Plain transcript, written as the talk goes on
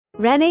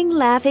Running,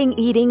 laughing,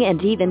 eating,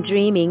 and even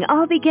dreaming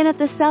all begin at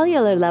the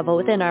cellular level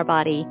within our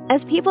body. As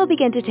people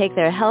begin to take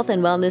their health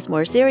and wellness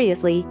more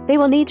seriously, they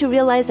will need to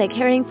realize that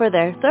caring for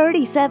their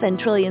 37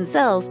 trillion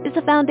cells is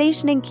the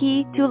foundation and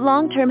key to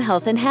long-term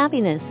health and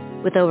happiness.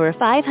 With over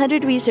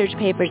 500 research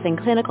papers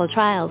and clinical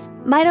trials,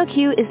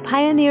 MitoQ is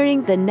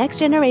pioneering the next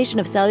generation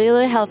of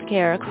cellular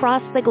healthcare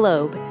across the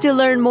globe. To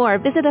learn more,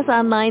 visit us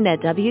online at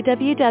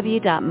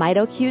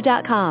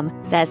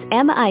www.mitoq.com. That's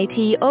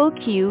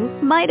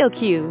MITOQ,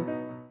 MitoQ.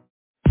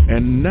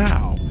 And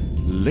now,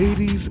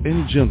 ladies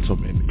and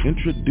gentlemen,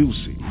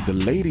 introducing the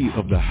lady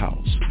of the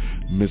house,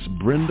 Miss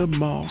Brenda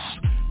Moss,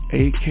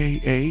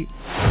 a.k.a.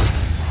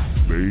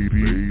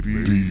 Lady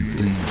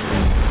Diva.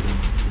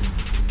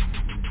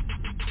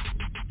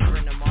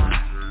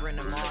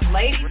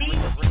 Lady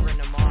Diva.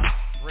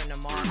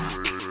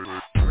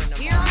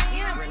 Here I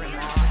am,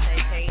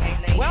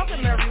 a.k.a.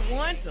 Welcome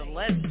everyone to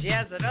Let's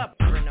Jazz It Up.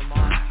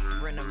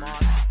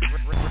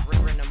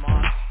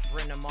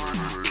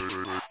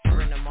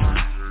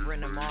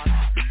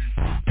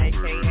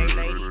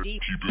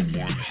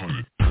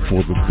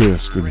 For the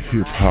best in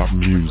hip-hop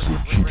music,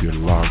 keep it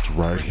locked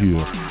right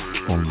here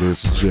on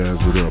Let's Jazz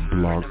It Up,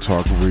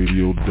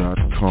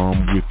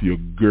 blogtalkradio.com with your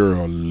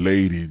girl,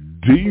 Lady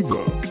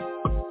Diva.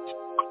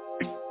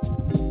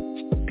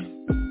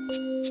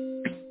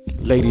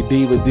 Lady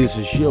Diva, this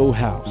is your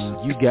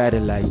house. You got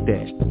it like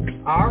that.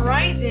 All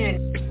right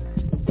then.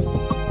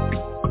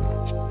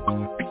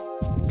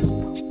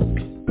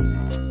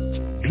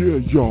 Yeah,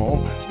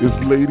 y'all, it's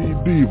Lady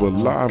Diva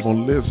live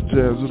on Let's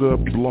Jazz It Up,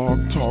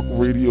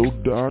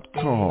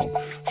 blogtalkradio.com.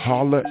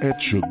 Holla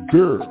at your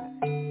girl.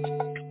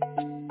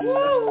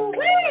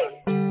 Woo-wee!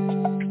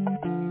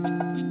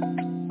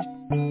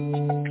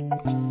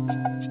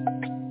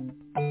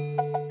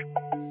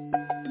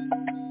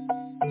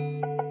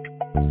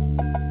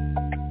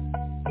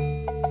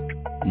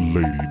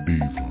 Lady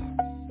Diva,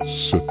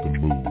 set the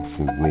mood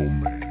for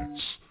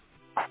romance.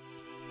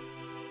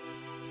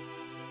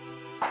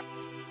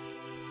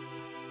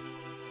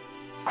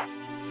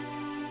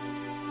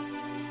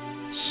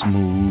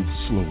 Smooth,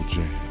 slow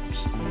jams.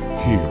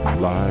 Here,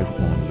 live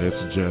on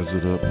Let's Jazz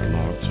It Up,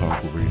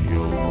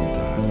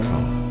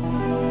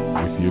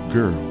 blogtalkradio.com. With your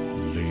girl,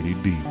 Lady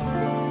Diva.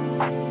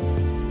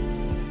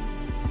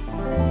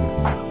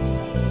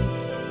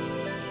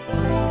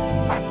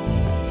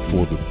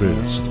 For the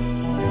best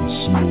in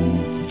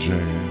smooth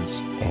jazz,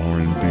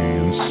 R&B,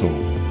 and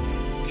soul.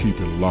 Keep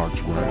it locked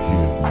right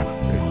here at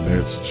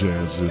Let's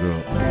Jazz It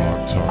Up,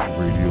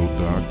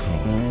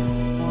 blogtalkradio.com.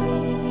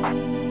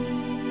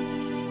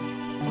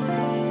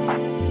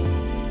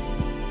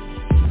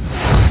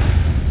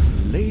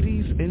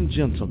 Ladies and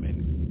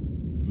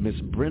gentlemen,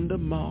 Miss Brenda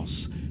Moss,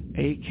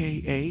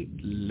 a.k.a.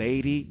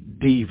 Lady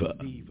Diva.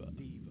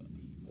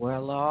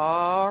 Well,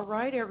 all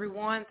right,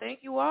 everyone.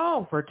 Thank you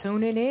all for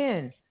tuning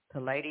in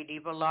to Lady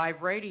Diva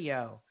Live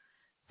Radio.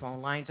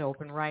 Phone lines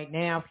open right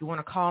now if you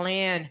want to call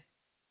in.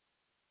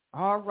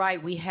 All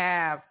right, we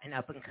have an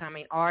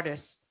up-and-coming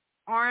artist,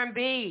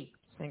 R&B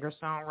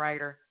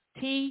singer-songwriter,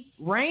 T.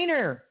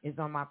 Rayner is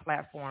on my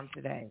platform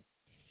today.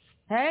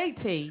 Hey,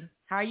 T,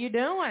 how you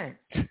doing?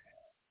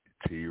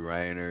 T.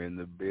 Rayner in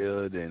the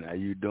building. How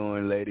you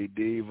doing, Lady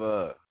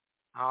Diva?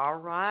 All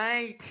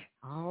right.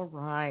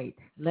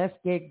 Let's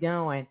get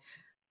going.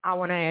 I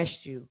want to ask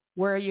you,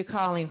 where are you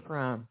calling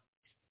from?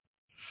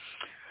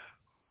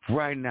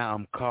 Right now,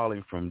 I'm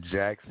calling from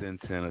Jackson,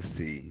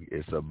 Tennessee.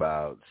 It's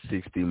about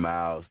 60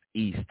 miles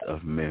east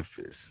of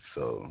Memphis.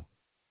 So,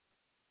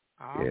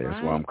 Right.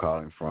 That's where I'm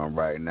calling from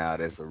right now.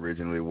 That's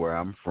originally where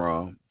I'm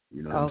from.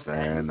 You know what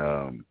I'm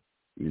saying?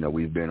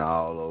 We've been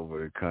all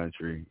over the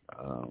country,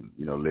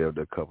 lived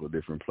a couple of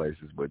different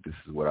places, but this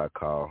is what I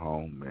call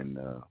home. And,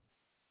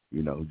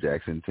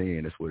 Jackson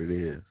 10, that's what it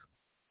is.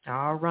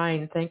 All right.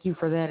 And thank you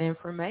for that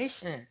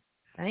information.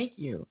 Thank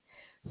you.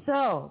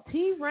 So,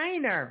 T.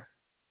 Rayner,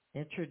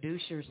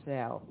 introduce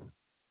yourself.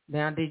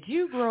 Now, did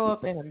you grow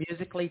up in a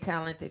musically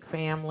talented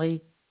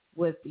family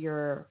with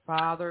your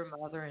father,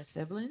 mother, and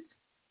siblings?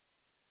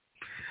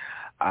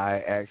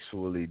 I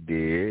actually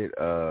did.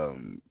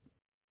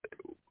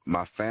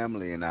 My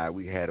family and I,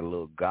 we had a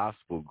little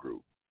gospel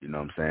group, you know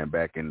what I'm saying,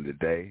 back in the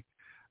day.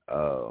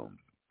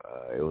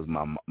 It was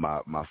my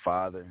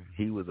father.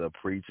 He was a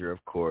preacher,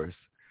 of course.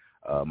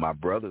 My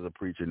brother's a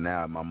preacher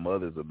now, and my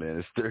mother's a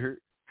minister.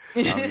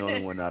 I'm the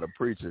only one not a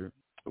preacher.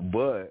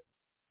 But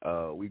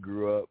we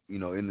grew up, in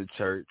the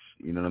church,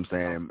 you know what I'm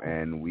saying,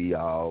 and we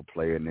all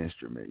play an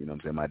instrument, you know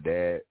what I'm saying. My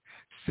dad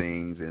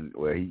sings, and,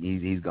 well,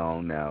 he's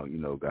gone now,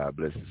 God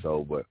bless his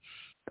soul, but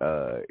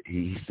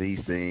he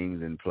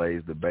sings and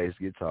plays the bass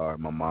guitar.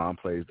 My mom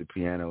plays the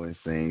piano and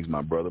sings.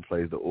 My brother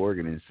plays the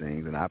organ and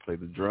sings, and I play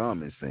the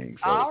drum and sing.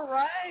 So all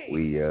right.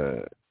 We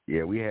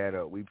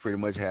pretty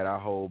much had our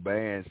whole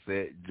band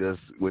set just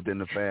within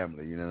the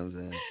family, you know what I'm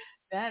saying?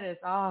 That is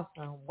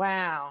awesome.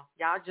 Wow.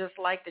 Y'all just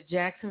like the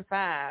Jackson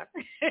 5.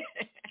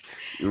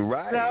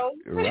 Right. So?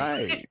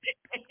 Right.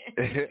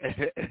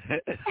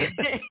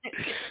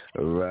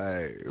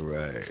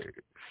 Right.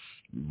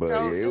 But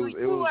So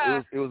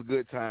it was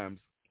good times.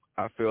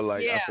 I feel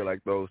like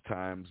those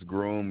times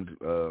groomed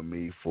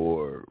me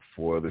for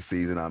the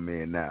season I'm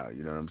in now.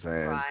 You know what I'm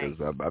saying?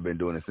 Because I've been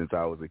doing it since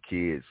I was a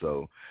kid.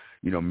 So,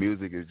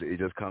 music it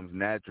just comes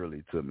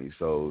naturally to me.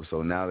 So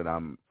now that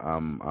I'm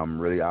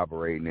really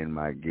operating in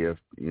my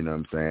gift, you know what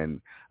I'm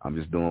saying? I'm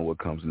just doing what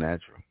comes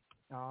natural.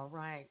 All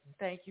right.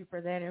 Thank you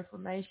for that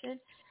information.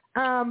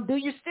 Do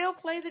you still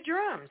play the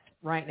drums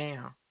right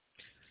now?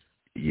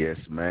 Yes,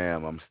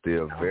 ma'am. I'm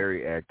still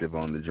very active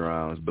on the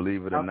drums.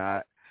 Believe it or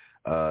not.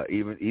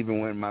 Even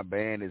when my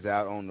band is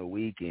out on the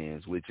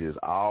weekends, which is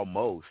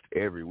almost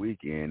every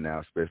weekend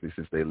now, especially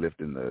since they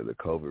lifting the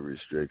COVID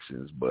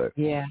restrictions. But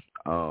now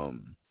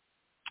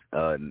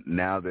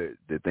that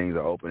the things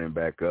are opening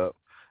back up,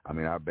 I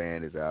mean, our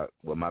band is out.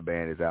 Well, my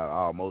band is out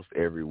almost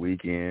every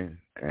weekend,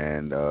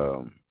 and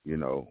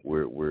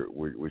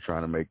we're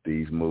trying to make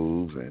these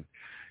moves and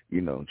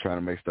trying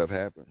to make stuff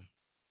happen.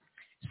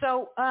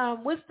 So,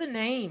 what's the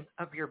name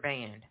of your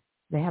band?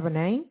 They have a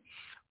name?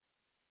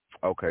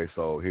 Okay,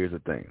 so here's the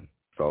thing.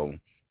 So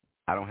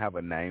I don't have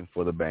a name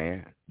for the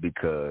band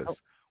because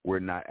we're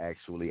not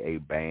actually a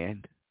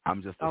band.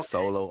 I'm just a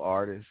solo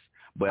artist,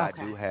 but I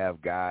do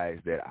have guys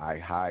that I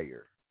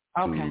hire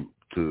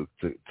to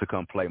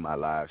come play my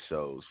live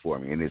shows for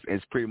me, and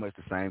it's pretty much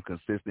the same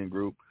consistent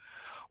group.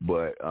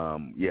 But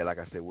like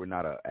I said, we're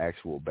not an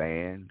actual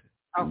band.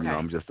 Okay.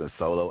 I'm just a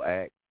solo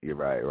act. You're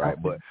right.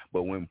 Okay.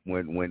 But when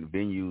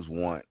venues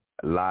want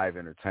live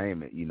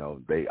entertainment,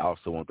 they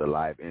also want the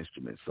live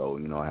instruments. So,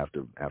 I have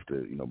to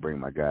bring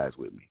my guys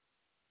with me.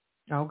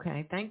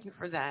 Okay. Thank you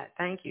for that.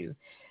 Thank you.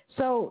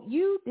 So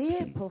you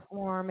did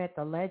perform at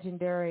the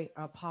legendary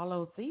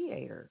Apollo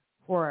Theater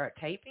for a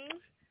taping?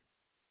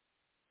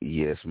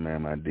 Yes,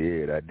 ma'am, I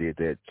did. I did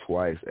that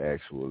twice,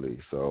 actually.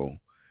 So,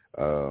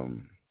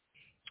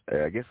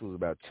 I guess it was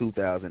about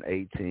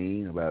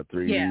 2018, about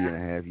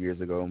 3.5 years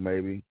ago,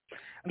 maybe.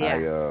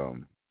 Yeah.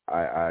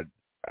 I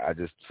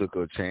just took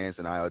a chance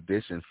and I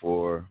auditioned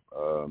for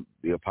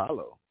the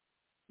Apollo.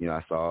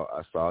 I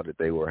saw that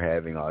they were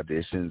having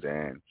auditions,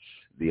 and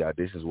the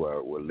auditions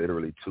were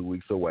literally 2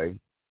 weeks away.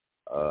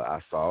 I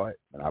saw it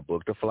and I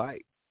booked a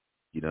flight.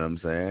 You know what I'm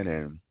saying?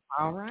 And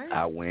all right.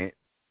 I went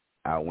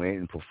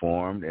and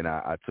performed, and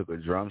I took a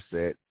drum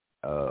set.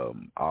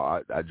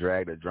 I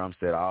dragged a drum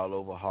set all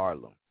over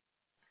Harlem.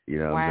 You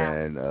know what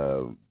I'm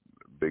saying?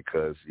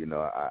 Because,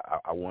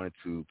 I wanted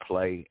to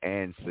play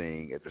and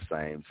sing at the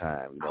same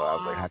time. I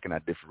was like, how can I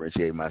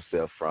differentiate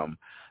myself from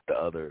the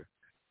other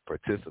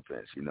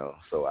participants,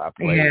 So I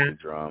played the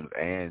drums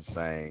and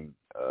sang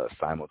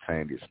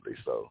simultaneously.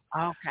 So,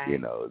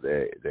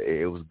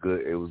 it was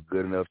good. It was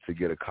good enough to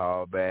get a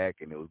call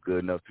back, and it was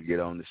good enough to get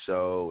on the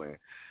show. And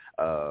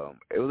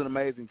it was an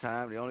amazing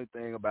time. The only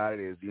thing about it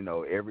is,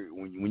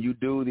 when you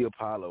do the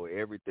Apollo,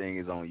 everything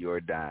is on your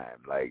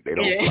dime. Like, they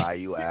don't fly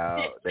you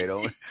out. They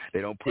don't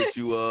put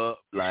you up.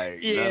 Like,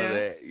 none of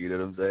that. You know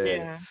what I'm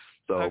saying? Yeah.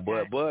 So,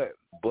 but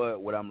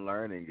what I'm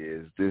learning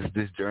is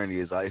this journey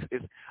is like,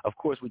 it's of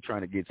course we're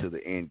trying to get to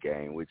the end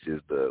game, which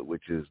is the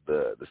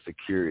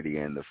security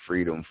and the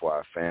freedom for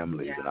our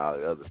families and all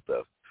the other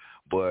stuff.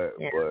 But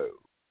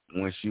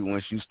once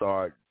you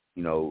start,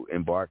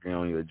 embarking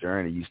on your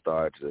journey, you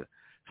start to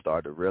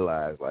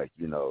realize, like,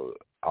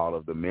 all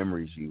of the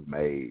memories you've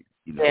made,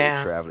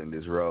 traveling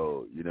this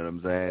road. You know what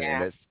I'm saying?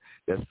 Yeah. And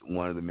that's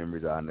one of the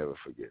memories I'll never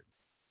forget.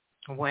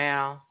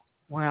 Well,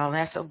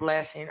 that's a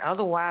blessing.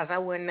 Otherwise, I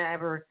wouldn't have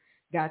ever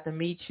got to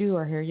meet you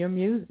or hear your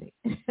music.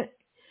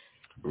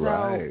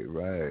 Right.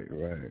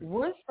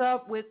 What's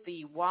up with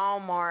the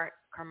Walmart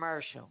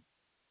commercial?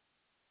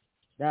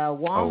 The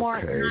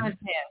Walmart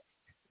contest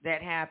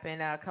that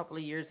happened a couple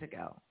of years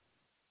ago.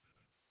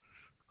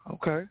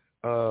 Okay.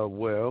 I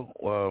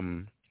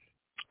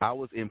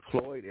was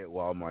employed at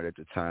Walmart at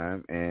the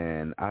time,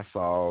 and I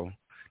saw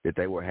that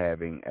they were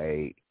having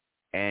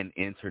an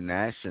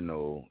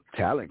international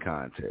talent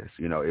contest.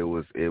 It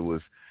was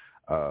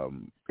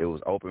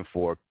open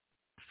for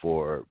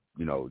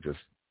just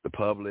the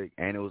public,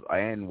 and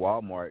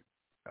Walmart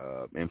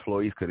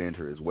employees could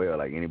enter as well.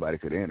 Like, anybody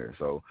could enter.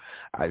 So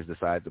I just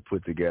decided to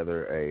put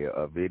together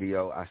a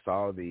video. I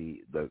saw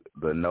the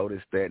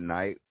notice that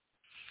night,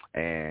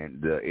 and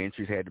the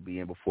entries had to be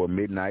in before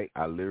midnight.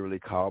 I literally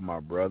called my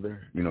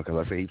brother,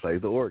 because I say he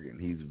plays the organ.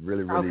 He's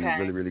really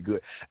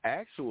good.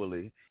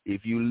 Actually,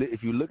 if you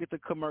look at the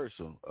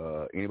commercial,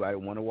 anybody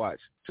want to watch,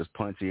 just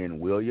punch in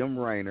William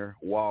Rayner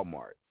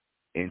Walmart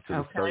into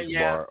the search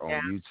bar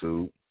on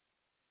YouTube.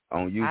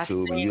 And you'll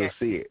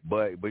see it.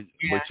 But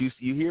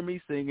you hear me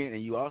singing,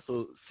 and you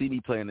also see me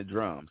playing the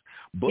drums.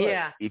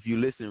 But if you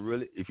listen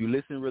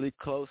really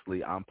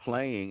closely, I'm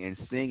playing and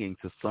singing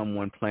to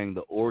someone playing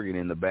the organ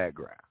in the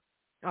background.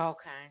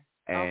 Okay.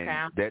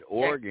 And that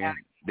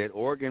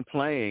organ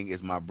playing is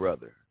my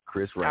brother,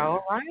 Chris Rayner.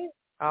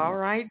 All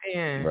right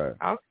then. Right.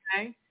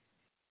 Okay.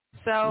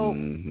 So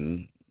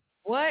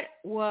what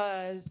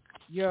was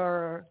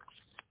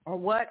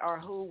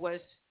who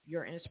was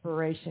your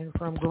inspiration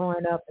from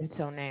growing up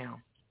until now?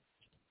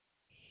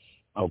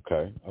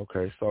 Okay.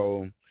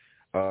 So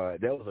that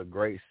was a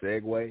great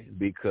segue,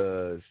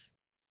 because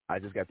I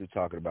just got through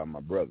talking about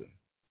my brother.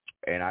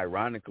 And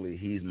ironically,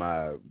 he's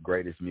my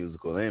greatest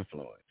musical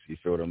influence. You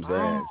feel what I'm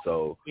saying?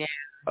 So,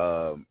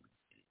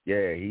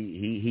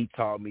 he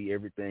taught me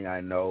everything I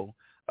know,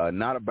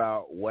 not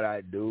about what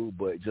I do,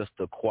 but just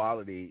the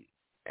quality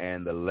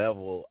and the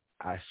level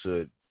I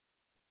should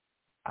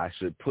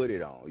put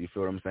it on. You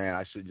feel what I'm saying?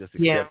 I should just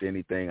accept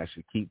anything. I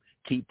should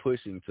keep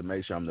pushing to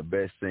make sure I'm the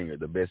best singer,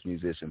 the best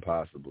musician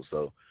possible.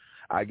 So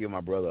I give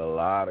my brother a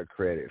lot of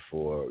credit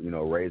for,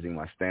 raising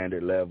my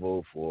standard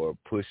level, for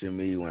pushing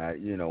me when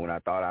I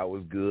thought I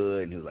was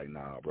good, and he was like,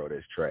 "Nah, bro,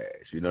 that's trash."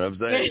 You know what I'm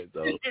saying?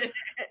 So,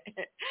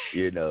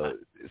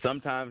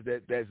 sometimes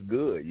that's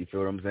good. You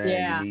feel what I'm saying?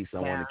 Yeah. You need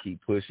someone to keep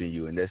pushing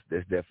you, and that's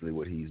definitely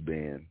what he's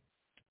been.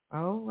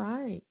 All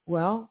right.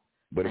 Well,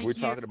 but if we're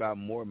talking about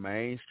more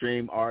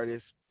mainstream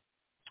artists,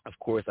 of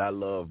course, I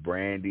love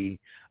Brandy.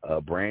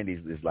 Brandy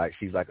is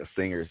she's like a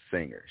singer's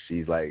singer.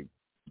 She's like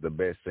the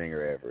best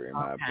singer ever, in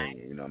my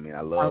opinion. You know what I mean?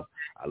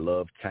 I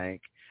love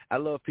Tank. I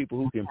love people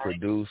who can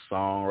produce,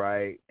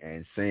 songwrite,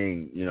 and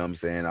sing, you know what I'm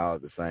saying, all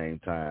at the same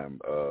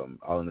time,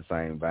 all in the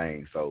same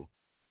vein. So,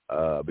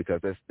 because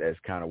that's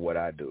kind of what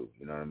I do,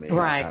 you know what I mean?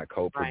 Right. I kind of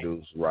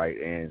co-produce,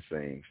 write, and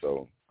sing.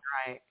 So.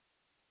 Right.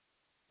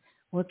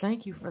 Well,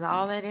 thank you for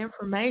all that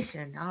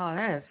information. Oh,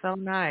 that is so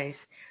nice.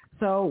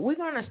 So we're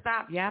going to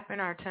stop yapping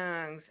our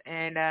tongues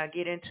and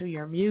get into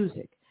your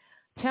music.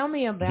 Tell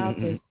me about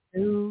this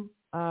new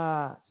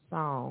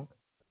song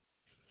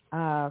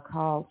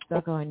called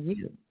Stuck on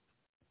You.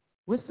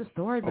 What's the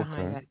story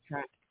behind that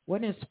track?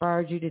 What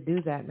inspired you to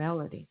do that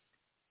melody?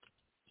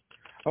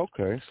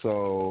 Okay,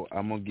 so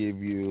I'm going to give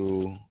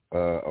you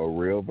a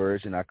real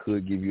version. I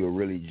could give you a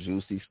really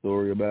juicy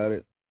story about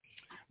it,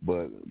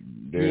 but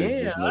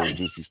there's no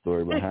juicy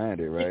story behind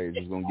it, right? It's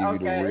just going to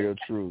give you the real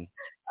truth.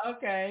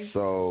 Okay.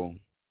 So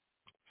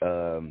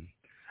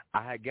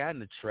I had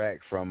gotten a track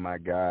from my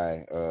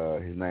guy.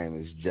 His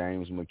name is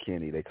James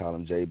McKinney. They call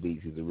him J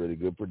Beats. He's a really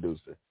good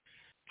producer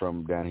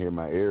from down here in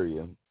my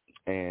area.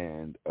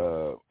 And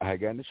I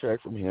had gotten a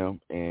track from him,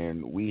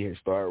 and we had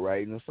started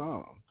writing a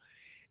song.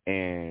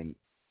 And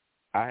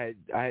I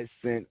had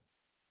sent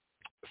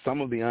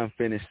some of the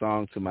unfinished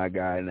song to my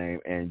guy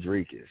named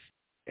Andricus.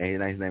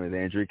 And his name is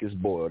Andricus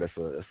Boyle. That's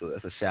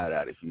a shout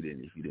out if you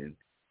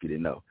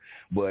didn't know.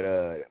 But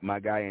my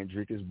guy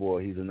Andricus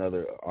Boyle, he's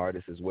another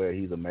artist as well.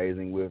 He's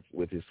amazing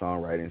with his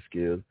songwriting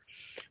skills.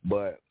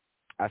 But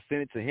I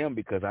sent it to him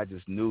because I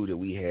just knew that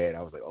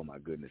I was like, oh my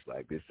goodness,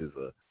 like this is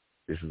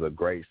a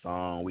great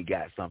song. We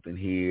got something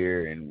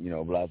here, and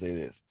blah blah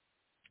this.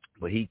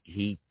 But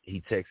he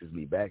texts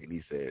me back and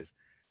he says,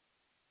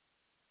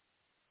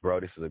 bro,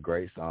 this is a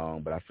great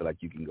song, but I feel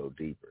like you can go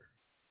deeper.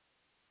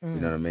 You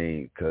know what I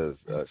mean? Because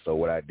so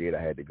what I did,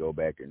 I had to go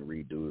back and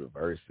redo the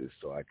verses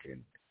so I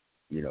can,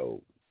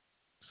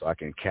 so I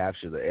can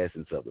capture the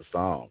essence of the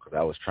song. Because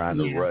I was trying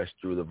to rush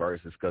through the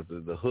verses because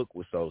the hook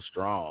was so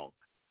strong.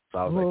 So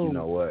I was like, you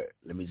know what?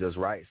 Let me just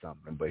write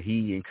something. But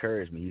he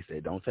encouraged me. He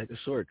said, don't take a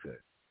shortcut.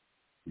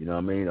 You know what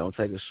I mean? Don't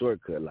take a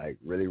shortcut. Like,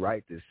 really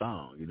write this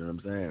song. You know what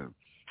I'm saying?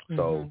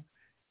 So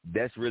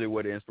that's really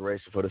where the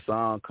inspiration for the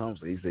song comes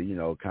from. He said,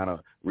 kind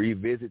of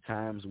revisit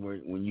times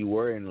when you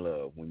were in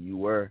love, when you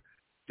were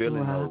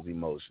feeling those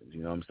emotions,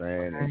 you know what I'm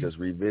saying? And just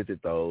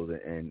revisit those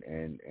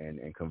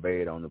and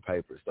convey it on the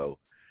paper. So,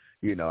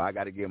 I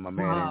got to give my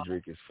man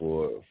Andricus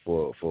for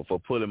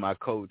pulling my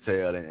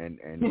coattail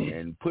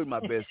and putting my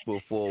best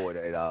foot forward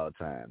at all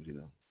times,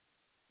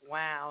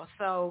 Wow.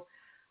 So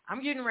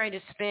I'm getting ready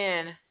to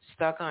spin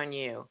Stuck on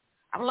You.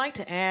 I would like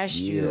to ask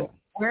you,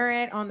 where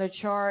at on the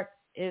chart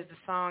is the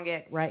song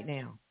at right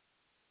now?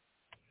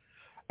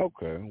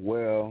 Okay.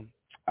 Well,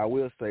 I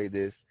will say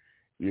this.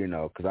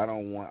 Because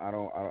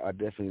I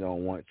definitely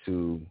don't want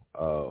to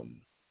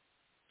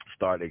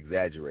start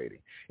exaggerating.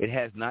 It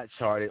has not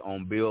charted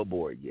on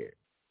Billboard yet.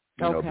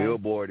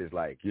 Billboard is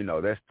like,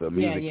 that's the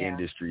music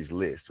industry's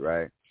list,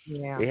 right?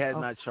 Yeah. It has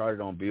not charted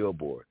on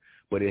Billboard,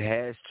 but it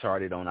has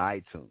charted on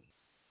iTunes,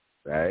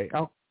 right?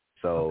 Oh.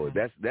 So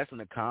that's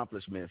an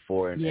accomplishment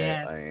for an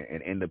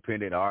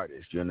independent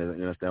artist. You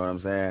understand what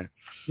I'm saying?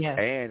 Yes.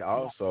 And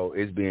also,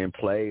 it's being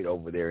played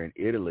over there in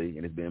Italy,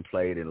 and it's being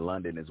played in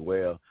London as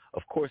well.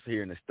 Of course,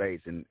 here in the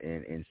States and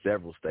in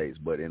several states,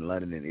 but in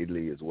London and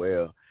Italy as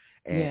well.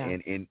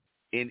 And in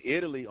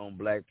Italy on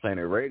Black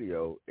Planet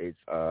Radio, it's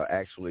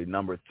actually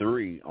number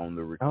 3 on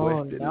the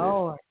requested list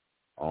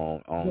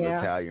on the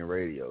Italian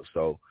radio.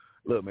 So.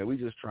 Look, man, we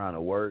just trying to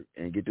work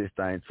and get this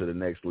thing to the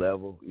next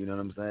level. You know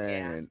what I'm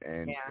saying?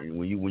 And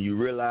when you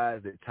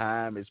realize that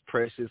time is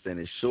precious and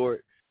it's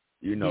short,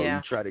 you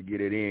try to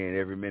get it in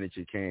every minute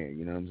you can.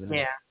 You know what I'm saying?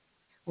 Yeah.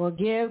 Well,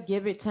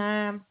 give it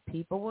time.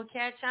 People will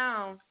catch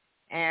on.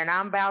 And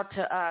I'm about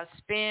to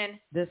spin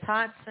this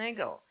hot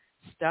single,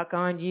 Stuck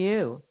on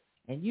You.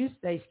 And you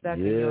stay stuck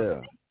in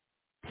your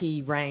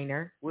T.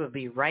 Rayner. We'll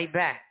be right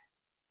back.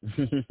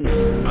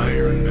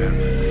 Iron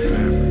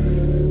Man.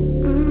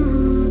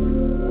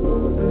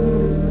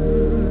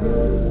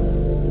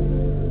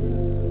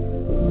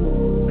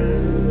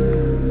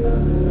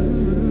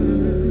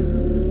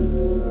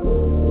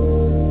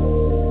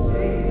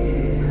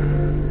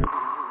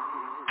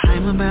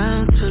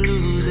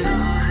 lose it.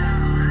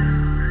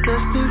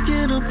 Just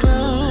thinking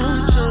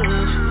about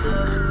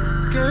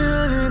you,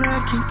 girl, and I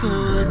can't go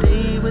a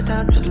day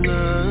without your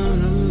love.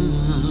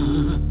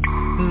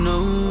 No.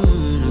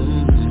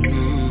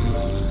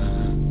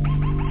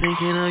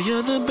 Thinking of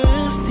you the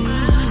best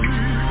thing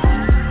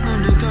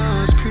under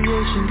God's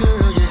creation,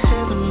 girl, you're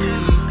heavenly.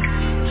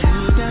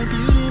 You got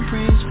beauty and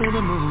praise for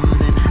the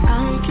moon, and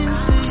I can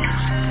see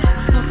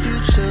a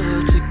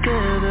future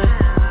together,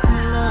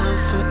 love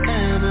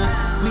forever.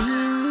 Me,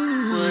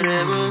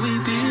 whatever we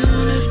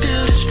build is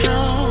built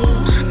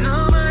strong.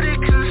 Nobody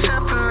can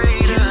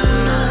separate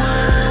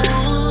us. A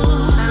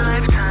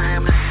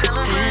lifetime to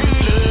celebrate.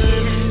 And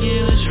loving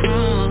you is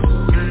wrong,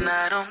 and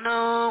I don't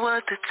know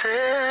what to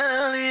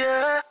tell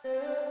you.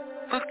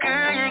 But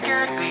girl, you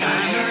got me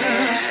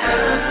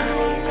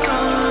stuck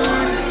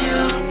on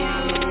you.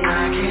 I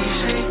can't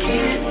shake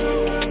it.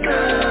 The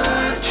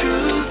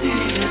truth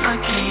is I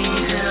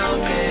can't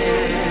help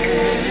it.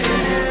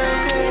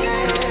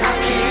 I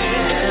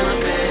can't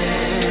help it.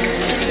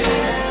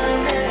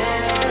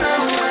 No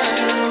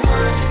matter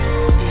what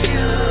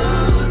you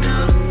do,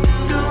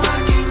 no, I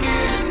can't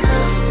get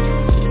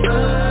enough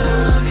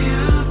of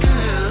you,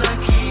 girl. I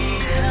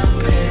can't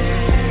help it.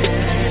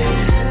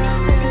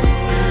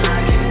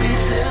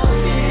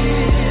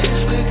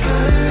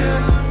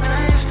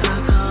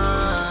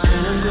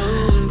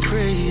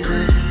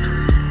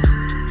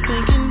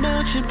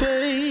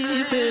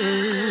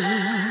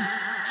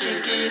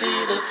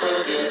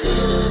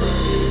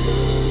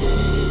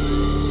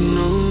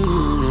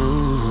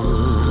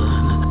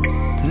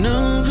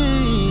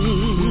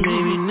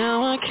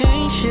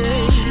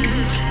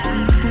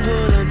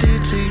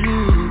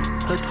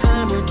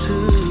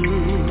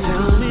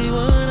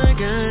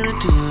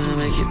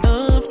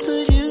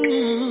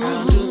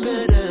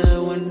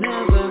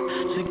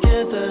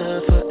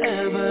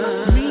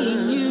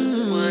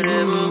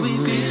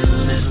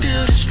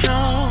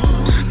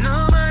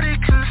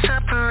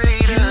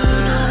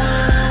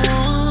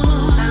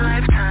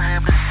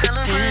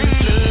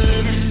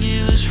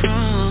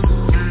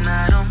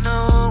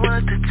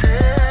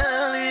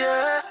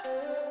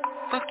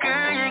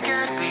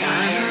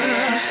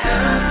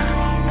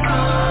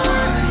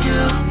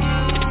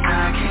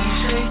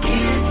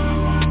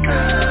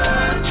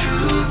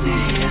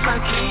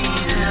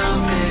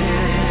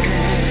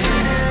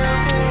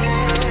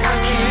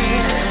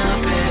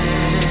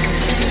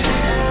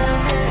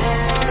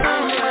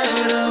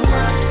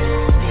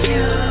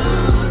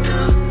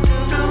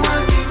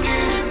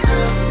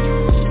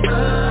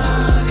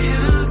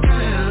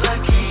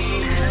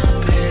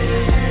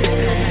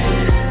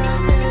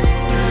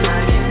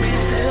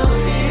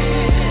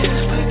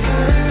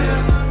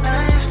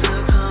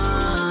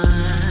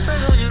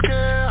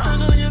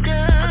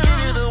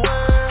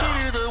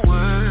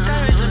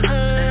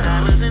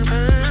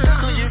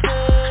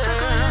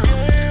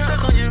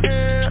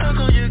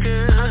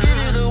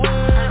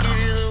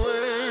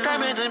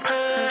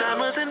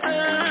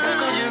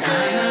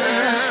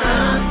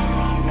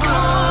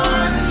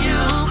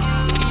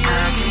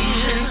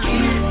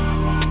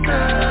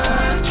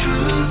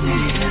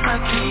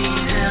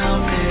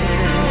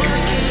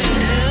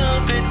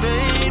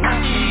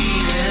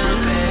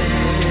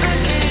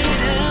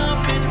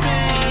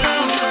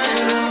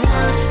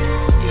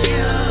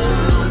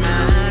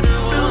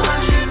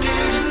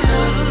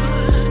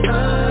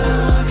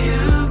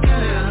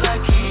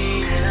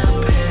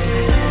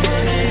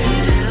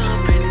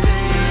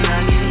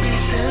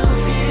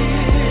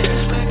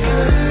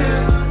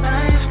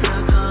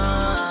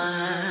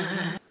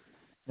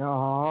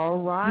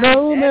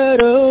 No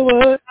matter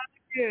what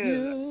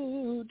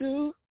you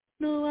do,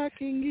 no, I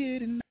can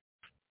get enough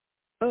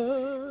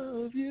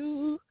of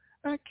you.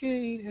 I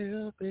can't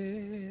help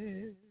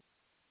it.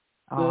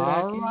 But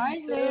I can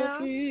be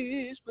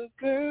selfish, but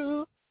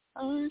girl,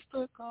 I'm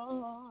stuck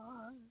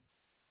on.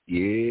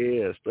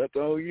 Yeah, stuck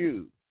on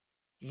you.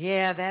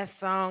 Yeah, that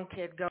song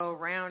could go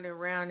round and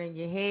round in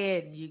your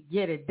head, and you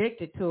get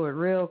addicted to it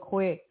real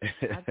quick.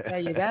 I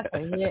tell you, that's a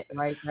hit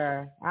right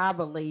there. I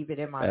believe it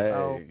in my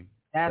soul.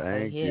 That's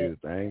a hit.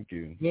 Thank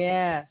you.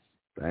 Yes.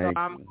 Thank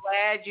I'm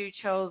glad you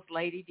chose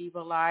Lady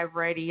Diva Live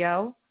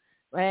Radio.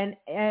 And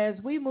as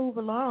we move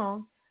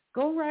along,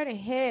 go right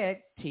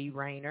ahead, T.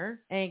 Rayner,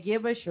 and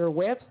give us your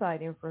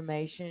website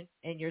information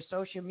and your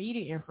social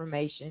media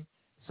information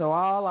so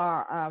all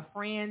our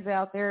friends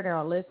out there that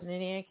are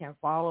listening in can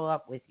follow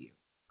up with you.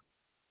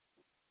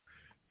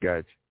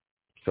 Gotcha.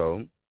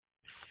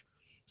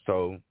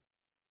 So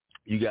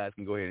you guys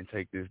can go ahead and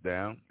take this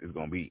down. It's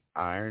going to be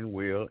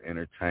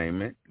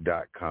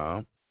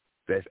ironwheelentertainment.com.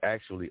 That's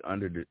actually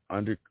under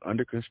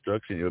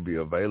construction. It'll be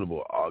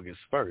available August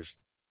 1st.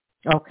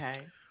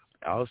 Okay.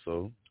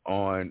 Also,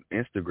 on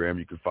Instagram,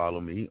 you can follow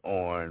me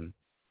on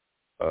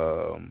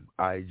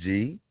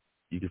IG.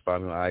 You can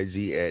follow me on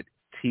IG at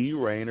T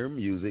Rayner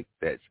Music.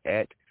 That's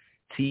at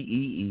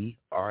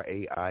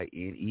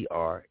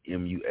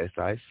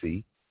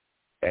TeeRainerMusic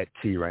at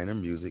T Rayner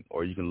Music.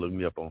 Or you can look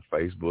me up on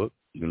Facebook.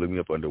 You can look me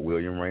up under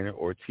William Rayner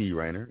or T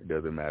Rayner. It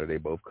doesn't matter. They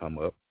both come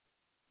up.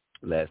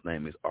 Last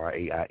name is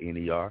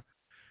Rainer.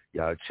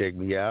 Y'all check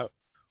me out.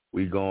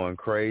 We going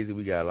crazy.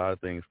 We got a lot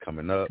of things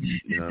coming up.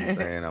 You know what I'm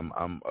saying?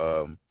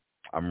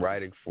 I'm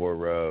writing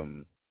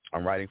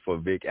for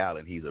Vic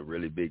Allen. He's a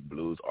really big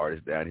blues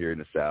artist down here in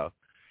the South,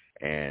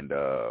 and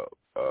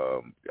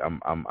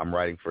I'm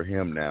writing for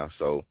him now.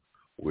 So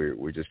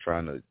we're just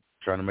trying to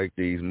make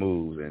these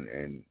moves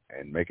and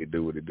make it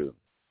do what it do.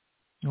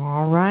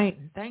 All right.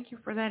 Thank you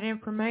for that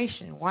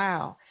information.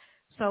 Wow.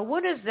 So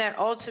what is that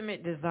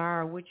ultimate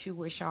desire which you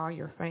wish all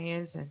your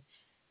fans and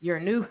your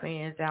new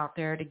fans out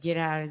there to get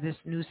out of this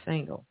new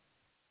single?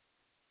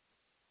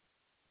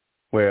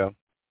 Well,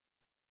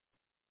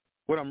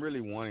 what I'm really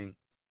wanting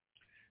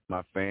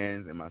my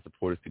fans and my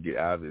supporters to get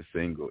out of this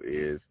single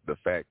is the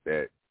fact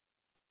that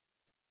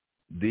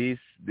this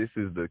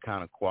is the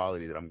kind of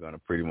quality that I'm going to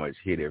pretty much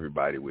hit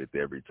everybody with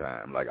every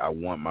time. Like, I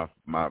want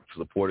my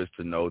supporters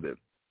to know that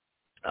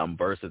I'm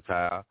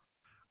versatile.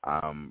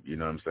 You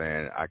know what I'm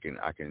saying? I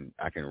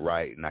can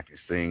write and I can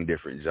sing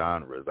different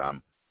genres. I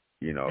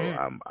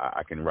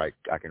can write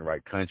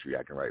country,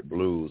 I can write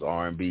blues,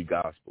 R&B,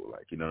 gospel,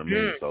 like, you know what I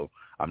mean? So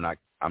I'm not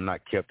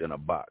kept in a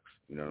box,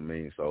 you know what I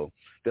mean? So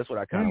that's what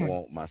I kind of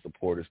want my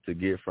supporters to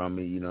get from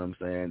me, you know what I'm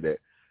saying? That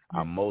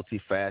I'm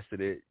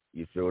multifaceted,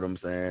 you feel what I'm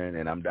saying?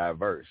 And I'm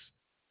diverse.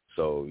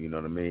 So, you know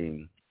what I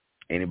mean?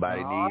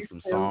 Anybody needs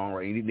some song,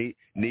 or need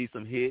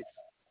some hits,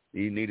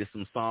 you needed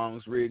some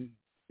songs written,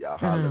 y'all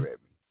holler at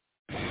me.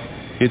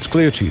 It's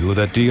clear to you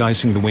that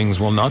de-icing the wings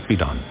will not be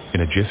done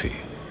in a jiffy.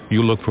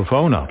 You look for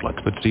phone outlets,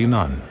 but see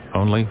none,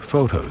 only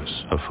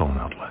photos of phone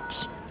outlets.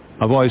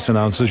 A voice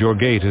announces your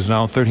gate is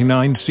now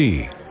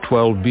 39C,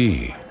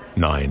 12B,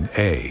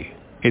 9A.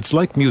 It's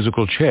like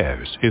musical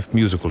chairs, if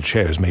musical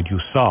chairs made you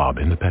sob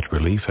in the pet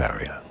relief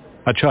area.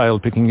 A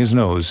child picking his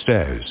nose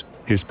stares.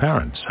 His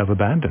parents have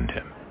abandoned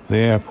him. The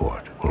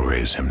airport will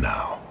raise him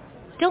now.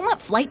 Don't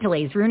let flight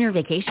delays ruin your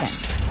vacation.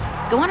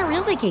 Go on a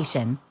real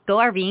vacation.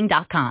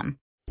 GoRVing.com.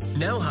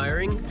 Now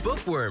hiring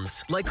bookworms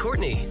like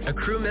Courtney, a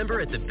crew member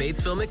at the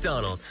Batesville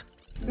McDonald's.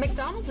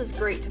 McDonald's is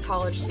great to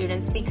college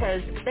students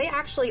because they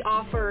actually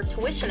offer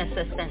tuition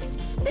assistance.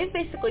 They've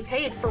basically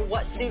paid for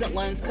what student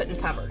loans couldn't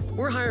cover.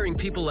 We're hiring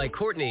people like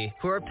Courtney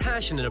who are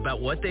passionate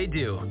about what they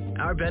do.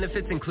 Our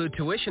benefits include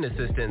tuition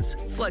assistance,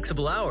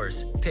 flexible hours,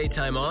 paid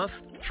time off,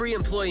 free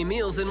employee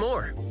meals, and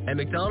more. At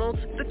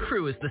McDonald's, the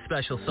crew is the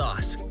special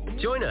sauce.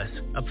 Join us.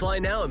 Apply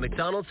now at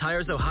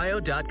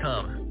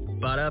mcdonald'shiresohio.com.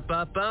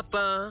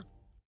 Ba-da-ba-ba-ba.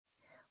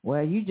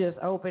 Well, you just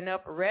opened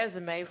up a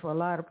resume for a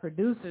lot of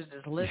producers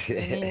that's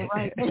listening in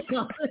right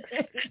now.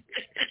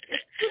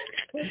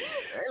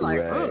 They're like,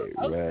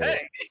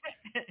 okay.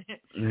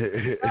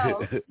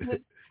 So,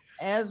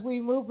 as we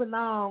move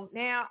along,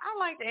 now I'd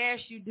like to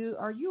ask you,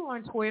 are you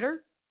on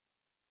Twitter?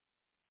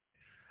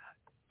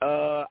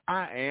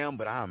 I am,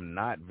 but I'm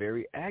not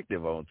very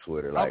active on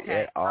Twitter,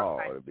 at all,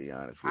 to be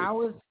honest with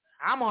you.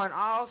 I'm on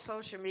all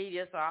social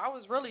media, so I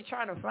was really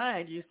trying to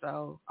find you.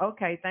 So,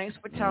 okay, thanks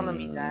for telling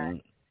me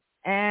that.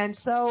 And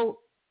so,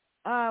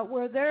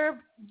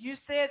 you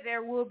said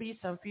there will be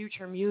some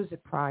future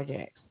music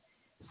projects.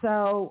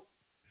 So,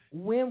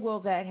 when will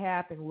that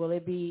happen? Will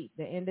it be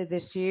the end of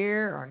this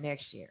year or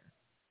next year?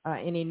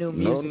 Any new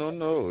music?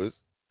 No. It's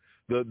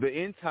the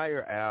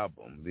entire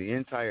album. The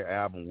entire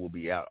album will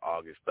be out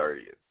August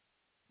 30th.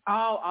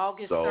 Oh,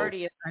 August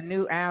 30th, a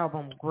new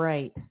album.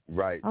 Great.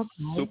 Right. Okay.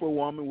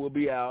 Superwoman will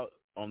be out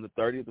on the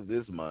 30th of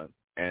this month,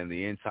 and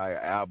the entire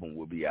album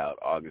will be out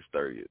August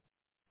 30th.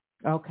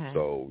 Okay.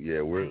 So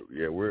we're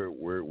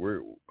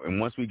and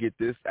once we get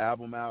this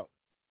album out,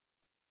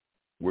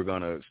 we're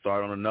gonna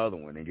start on another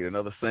one and get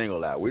another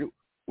single out.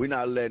 We're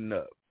not letting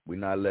up. We're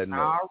not letting up.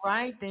 All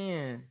right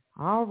then.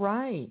 All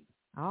right.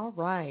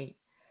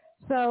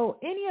 So,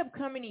 any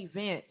upcoming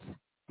events,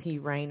 T.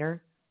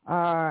 Rainer?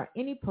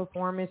 Any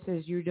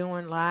performances you're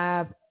doing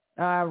live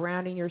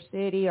around in your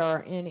city or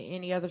in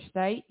any other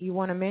state you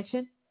want to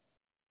mention?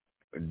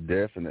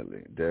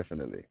 Definitely.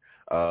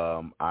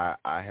 I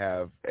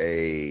have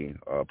a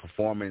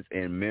performance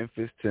in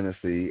Memphis,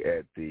 Tennessee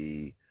at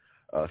the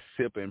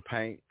Sip and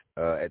Paint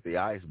at the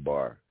Ice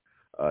Bar.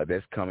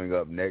 That's coming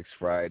up next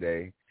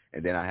Friday.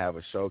 And then I have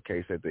a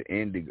showcase at the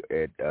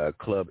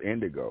Club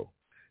Indigo.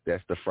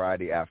 That's the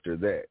Friday after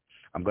that.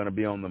 I'm going to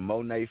be on the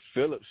Monet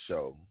Phillips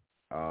show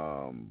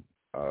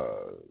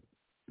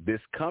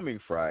this coming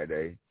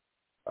Friday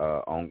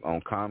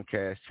on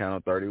Comcast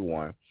Channel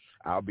 31.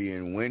 I'll be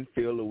in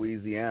Winfield,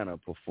 Louisiana,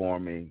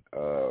 performing,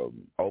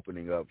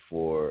 opening up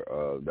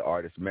for the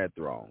artist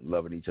Metron,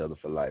 Loving Each Other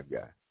for Life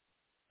guy.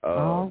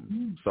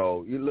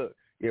 So you look,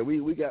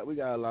 we got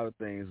a lot of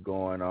things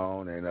going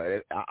on,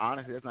 and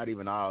honestly, that's not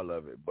even all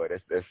of it, but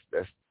that's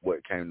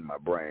what came to my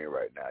brain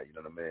right now. You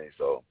know what I mean?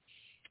 So.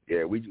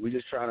 Yeah, we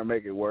just trying to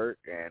make it work,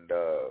 and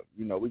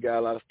we got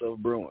a lot of stuff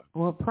brewing.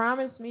 Well,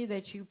 promise me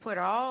that you put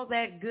all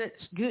that good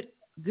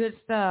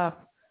stuff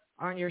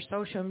on your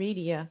social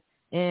media,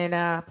 and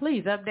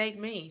please update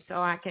me so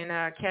I can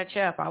catch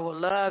up. I would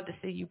love to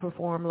see you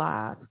perform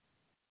live.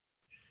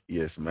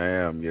 Yes,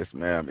 ma'am.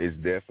 It's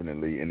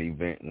definitely an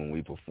event when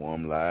we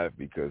perform live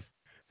because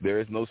there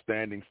is no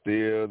standing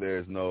still.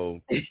 There's no,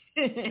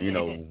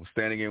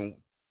 standing in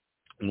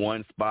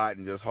one spot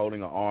and just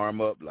holding an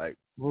arm up. Like,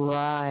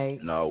 right.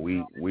 No,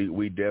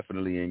 we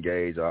definitely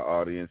engage our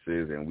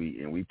audiences and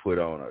we put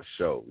on a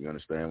show. You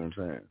understand what I'm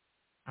saying?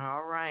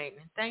 All right.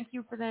 And thank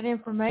you for that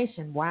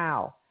information.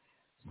 Wow.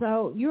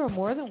 So you are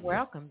more than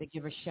welcome to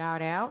give a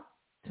shout out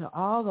to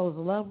all those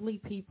lovely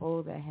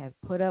people that have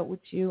put up with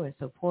you and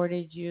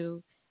supported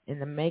you in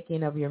the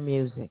making of your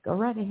music. Go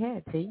right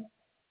ahead, T.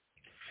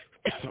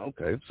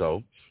 Okay,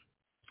 so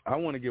I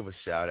want to give a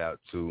shout out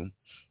to,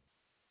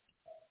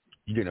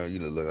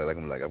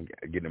 look like I'm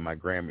getting my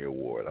Grammy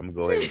Award. I'm gonna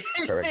go ahead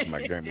and correct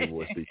my Grammy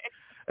Award speech.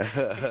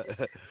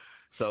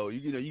 So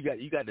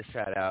you got to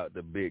shout out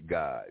the big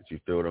gods. You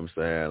feel what I'm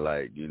saying?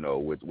 Like,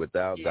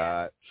 without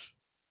God,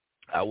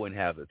 I wouldn't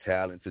have the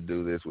talent to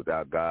do this.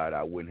 Without God,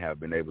 I wouldn't have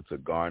been able to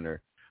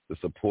garner the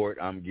support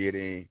I'm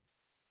getting.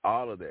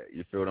 All of that.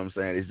 You feel what I'm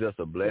saying? It's just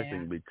a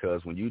blessing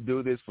because when you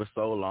do this for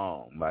so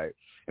long, like,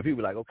 and people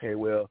are like, okay,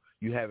 well,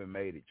 you haven't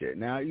made it yet.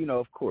 Now,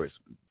 of course,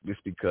 it's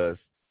because,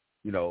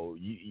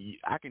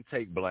 I can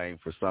take blame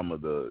for some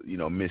of the,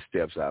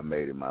 missteps I've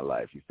made in my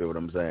life. You feel what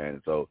I'm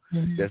saying? So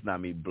that's not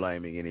me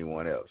blaming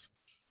anyone else.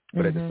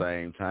 But at the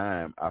same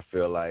time, I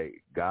feel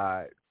like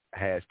God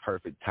has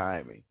perfect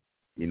timing.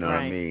 You know what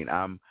I mean?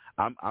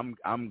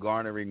 I'm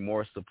garnering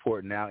more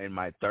support now in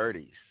my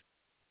 30s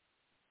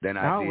than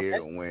I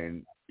did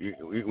when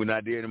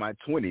I did in my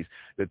 20s,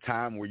 the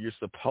time where you're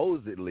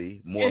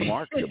supposedly more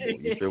marketable.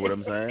 You feel what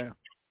I'm saying?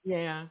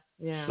 Yeah.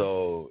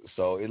 So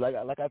it's like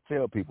I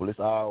tell people, it's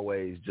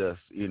always just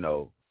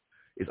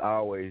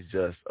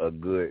a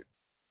good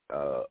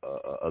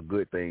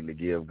thing to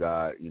give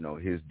God,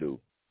 His due.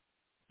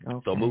 Okay.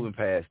 So moving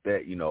past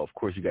that, of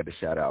course you got to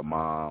shout out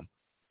Mom.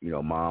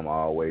 Mom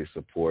always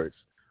supports.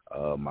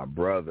 My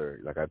brother,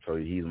 like I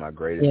told you, he's my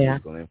greatest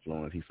musical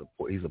influence. He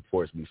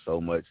supports me so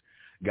much.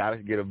 Got to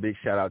get a big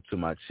shout out to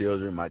my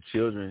children. My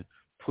children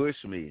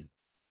push me,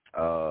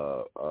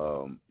 more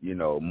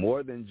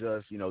than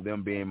just,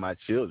 them being my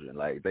children.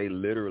 Like, they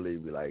literally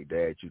be like,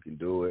 Dad, you can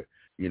do it.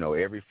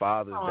 Every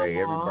Father's Day,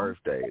 every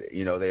birthday,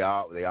 they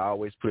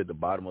always put at the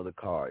bottom of the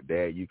card,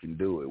 Dad, you can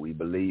do it. We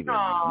believe in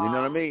you. You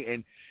know what I mean?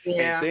 And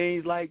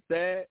things like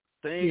that.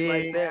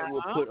 Like that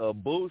will put a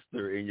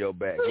booster in your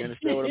back. You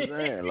understand what I'm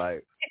saying?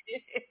 Like,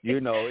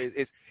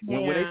 it's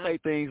when they say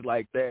things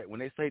like that,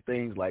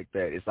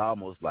 it's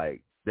almost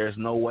like there's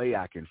no way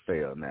I can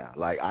fail now.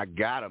 Like, I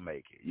gotta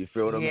make it. You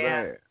feel what I'm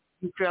saying?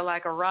 You feel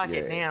like a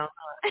rocket now.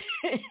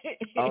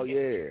 Oh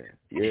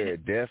yeah,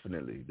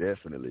 definitely.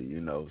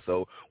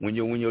 So when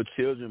your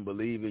children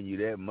believe in you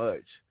that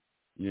much,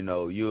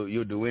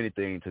 you'll do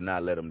anything to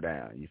not let them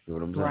down. You feel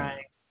what I'm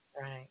saying?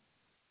 Right.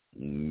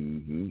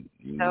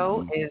 Mm-hmm.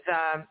 So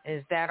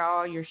is that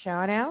all your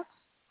shout outs?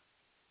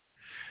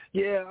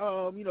 Yeah, I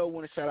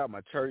want to shout out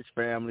my church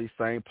family,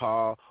 St.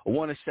 Paul. I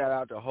want to shout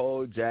out the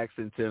whole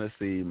Jackson,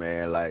 Tennessee,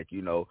 man. Like,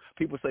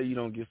 people say you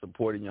don't get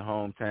support in your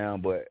hometown,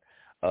 but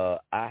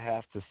I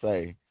have to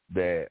say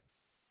that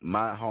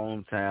my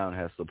hometown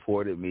has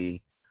supported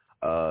me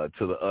to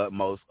the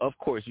utmost. Of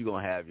course, you're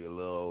gonna have your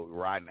little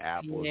rotten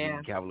apples.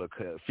 You can have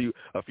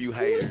a few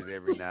haters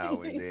every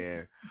now and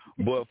then.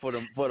 But for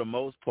the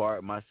most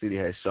part, my city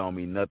has shown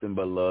me nothing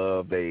but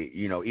love. They,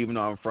 even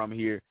though I'm from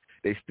here,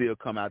 they still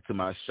come out to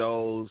my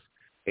shows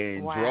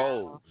in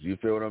droves. You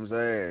feel what I'm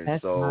saying?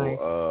 That's so nice.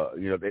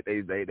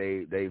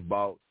 They've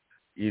bought,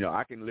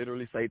 I can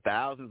literally say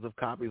thousands of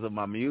copies of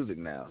my music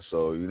now.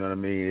 So, you know what I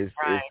mean?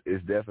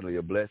 It's definitely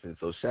a blessing.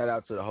 So shout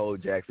out to the whole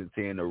Jackson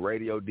 10, the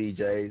radio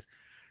DJs.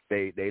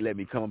 They let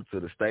me come up to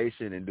the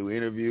station and do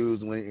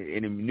interviews. When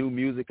any new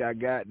music I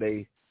got,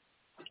 they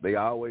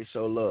always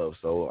show love.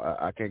 So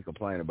I can't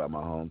complain about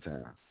my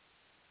hometown.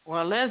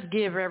 Well, let's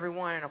give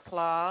everyone an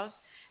applause,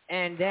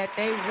 and that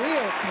they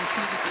will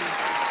continue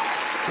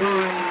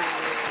on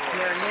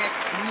their next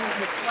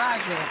music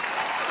project.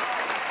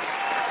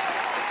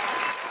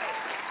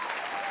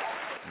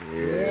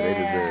 Yeah, they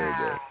deserve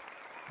that.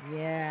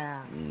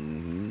 Yeah.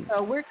 Mm-hmm.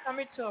 So we're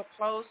coming to a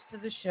close to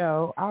the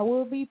show. I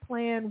will be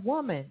playing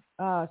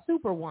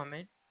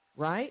Superwoman,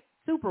 right?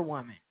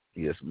 Superwoman.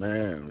 Yes,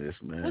 ma'am.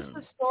 What's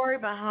the story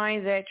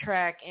behind that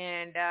track?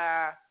 And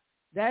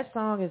that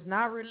song is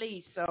not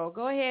released. So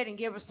go ahead and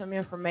give us some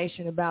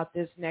information about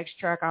this next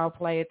track I'll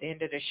play at the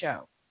end of the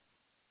show.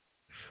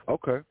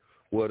 Okay.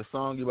 Well, the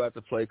song you're about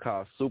to play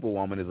called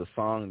Superwoman is a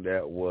song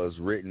that was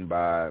written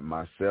by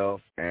myself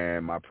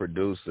and my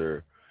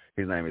producer.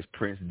 His name is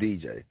Prince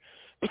DJ.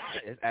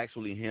 It's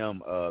actually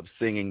him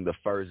singing the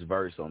first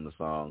verse on the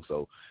song.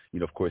 So,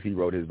 of course, he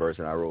wrote his verse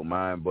and I wrote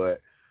mine.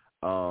 But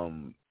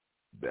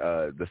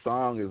the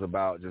song is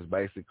about just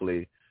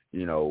basically,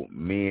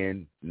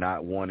 men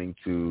not wanting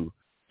to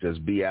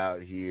just be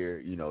out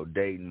here,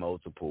 dating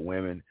multiple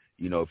women.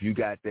 If you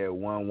got that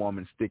one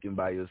woman sticking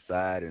by your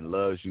side and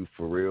loves you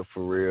for real,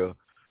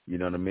 you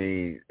know what I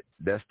mean?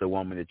 That's the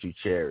woman that you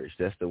cherish.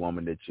 That's the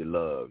woman that you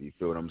love. You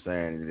feel what I'm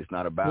saying? And it's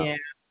not about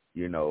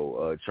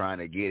trying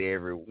to get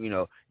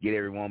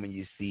every woman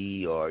you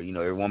see, or,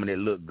 every woman that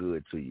look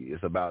good to you.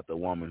 It's about the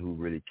woman who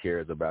really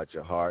cares about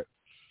your heart.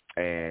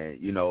 And,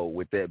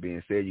 with that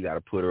being said, you got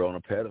to put her on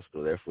a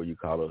pedestal. Therefore, you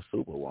call her a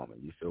superwoman.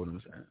 You feel what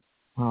I'm saying?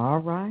 All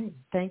right.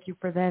 Thank you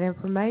for that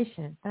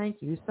information.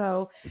 Thank you.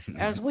 So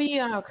as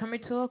we coming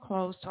to a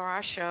close to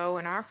our show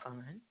and our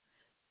fun,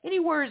 any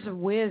words of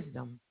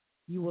wisdom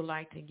you would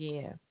like to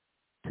give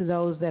to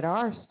those that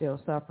are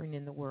still suffering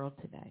in the world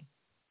today?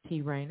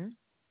 T. Rayner?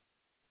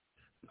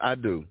 I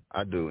do.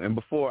 And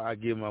before I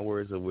give my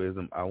words of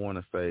wisdom, I want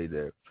to say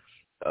that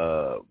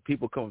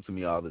people come to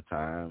me all the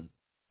time,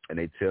 and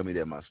they tell me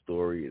that my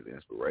story is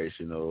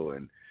inspirational,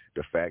 and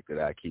the fact that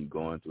I keep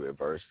going through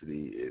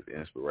adversity is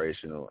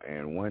inspirational.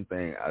 And one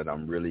thing that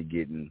I'm really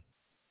getting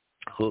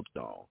hooked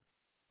on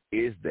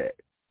is that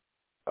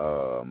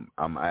I'm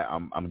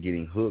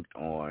getting hooked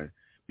on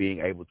being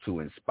able to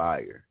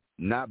inspire,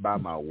 not by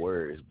my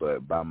words,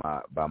 but by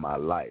my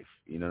life.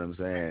 You know what I'm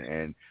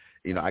saying?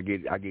 And I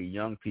get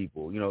young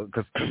people,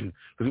 because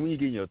when you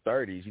get in your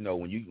 30s,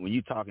 when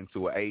you talking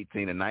to an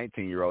 18 and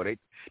 19-year-old,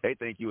 they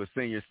think you a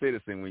senior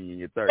citizen when you're in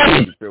your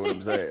 30s. You feel what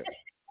I'm saying?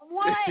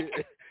 What?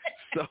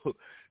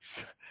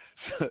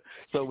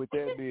 So with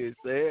that being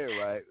said,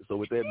 right? So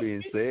with that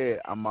being said,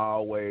 I'm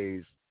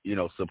always,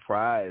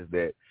 surprised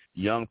that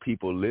young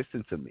people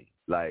listen to me.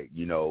 Like,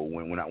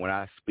 when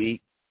I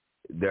speak,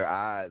 their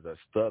eyes are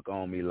stuck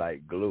on me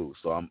like glue.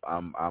 So I'm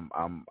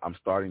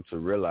starting to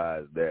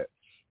realize that,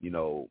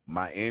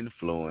 my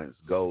influence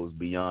goes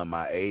beyond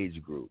my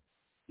age group.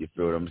 You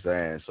feel what I'm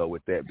saying? So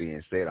with that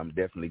being said, I'm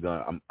definitely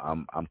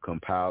I'm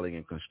compiling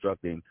and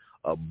constructing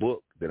a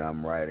book that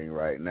I'm writing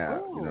right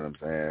now. Ooh. You know what I'm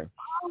saying?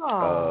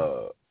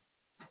 Oh.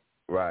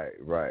 Right.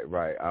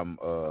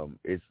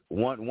 It's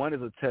one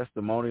is a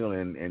testimonial,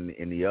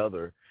 and the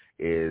other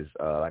is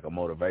like a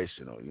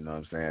motivational. You know what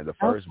I'm saying? The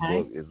first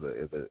book is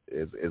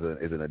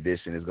an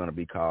edition. It's going to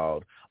be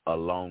called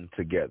Alone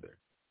Together.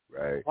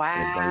 Right. Wow.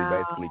 And it's going to be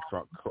basically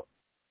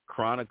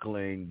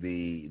chronicling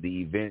the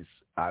events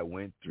I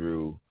went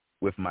through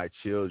with my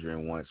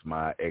children once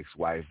my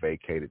ex-wife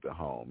vacated the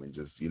home, and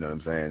just, you know what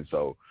I'm saying?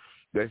 So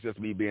that's just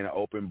me being an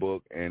open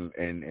book and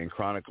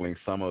chronicling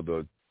some of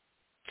the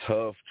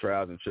tough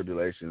trials and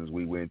tribulations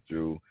we went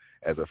through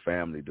as a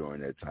family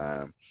during that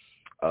time.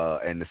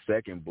 And the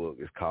second book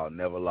is called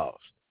Never Lost.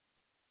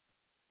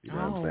 You know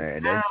what I'm saying?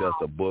 And that's just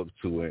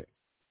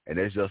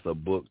a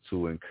book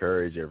to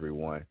encourage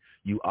everyone.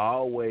 You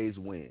always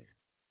win.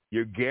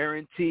 You're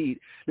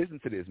guaranteed. Listen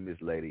to this,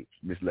 Miss Lady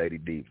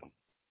Diva.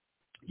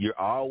 You're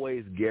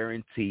always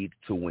guaranteed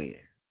to win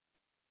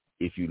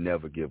if you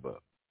never give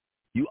up.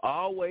 You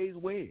always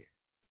win.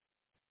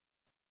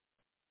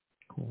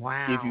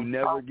 Wow. If you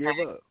never give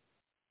up.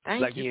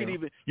 Thank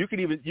you. You can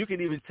even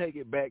take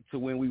it back to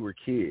when we were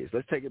kids.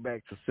 Let's take it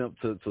back to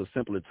a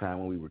simpler time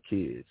when we were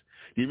kids.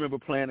 Do you remember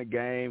playing a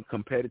game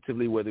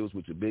competitively, whether it was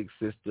with your big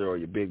sister or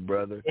your big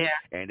brother? Yeah.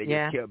 And they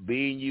just kept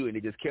beating you, and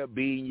they just kept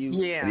beating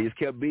you, and they just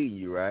kept beating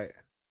you, right?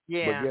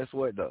 Yeah. But guess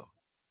what, though?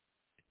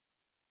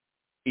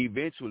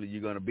 Eventually,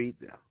 you're gonna beat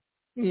them.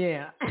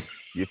 Yeah.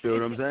 You feel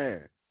what I'm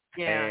saying?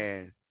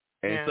 Yeah.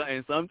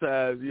 And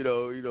sometimes,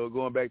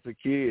 going back to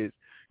kids,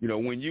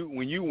 when you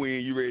win,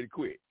 you ready to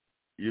quit.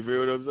 You feel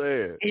what I'm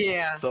saying?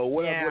 Yeah. So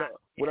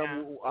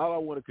all I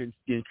want to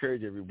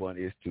encourage everyone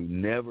is to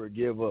never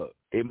give up.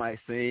 It might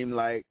seem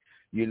like,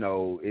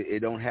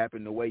 it don't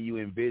happen the way you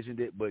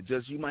envisioned it, but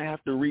just you might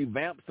have to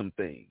revamp some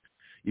things.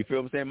 You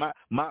feel what I'm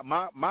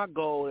saying? My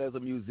goal as a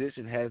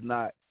musician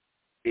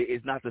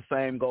it's not the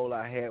same goal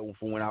I had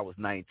from when I was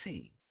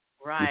 19.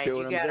 Right.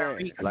 You got to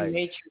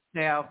recreate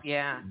yourself.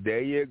 Yeah.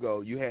 There you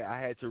go. I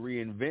had to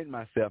reinvent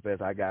myself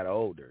as I got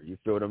older. You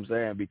feel what I'm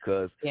saying?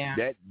 Because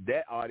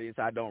that audience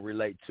I don't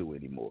relate to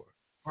anymore.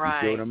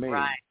 Right. You feel what I mean?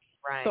 Right.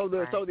 So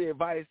the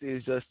advice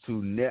is just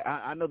to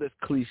I know that's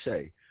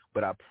cliche,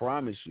 but I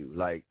promise you,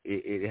 like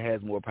it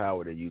has more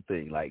power than you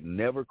think. Like,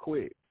 never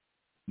quit,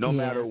 no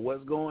matter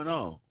what's going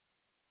on.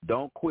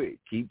 Don't quit.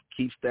 Keep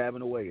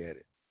stabbing away at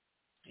it.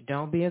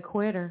 Don't be a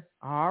quitter.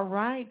 All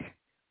right.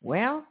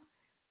 Well,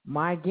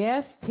 my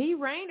guest, T.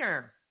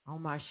 Rayner,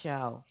 on my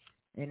show.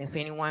 And if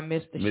anyone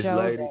missed the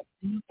show,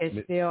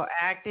 it's still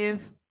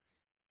active.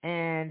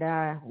 And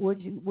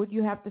what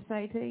you have to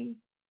say, T?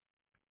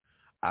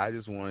 I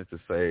just wanted to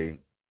say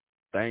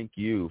thank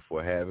you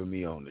for having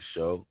me on the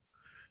show.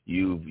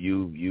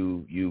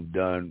 You've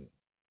done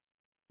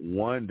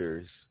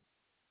wonders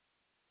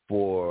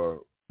for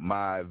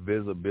my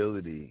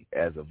visibility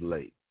as of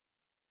late.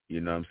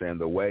 You know what I'm saying?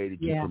 The way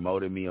that you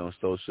promoted me on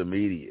social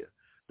media,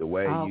 the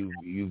way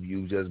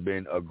you've just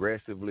been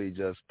aggressively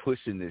just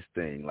pushing this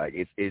thing. Like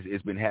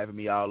it's been having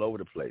me all over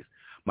the place.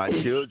 My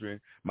children,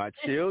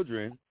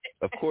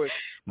 of course,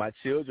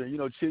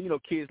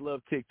 kids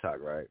love TikTok,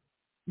 right?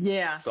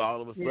 Yeah. So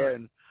all of a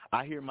sudden,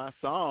 I hear my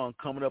song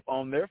coming up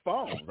on their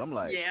phones. I'm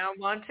like,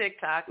 I'm on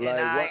TikTok, like,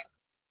 and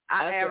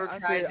I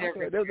advertise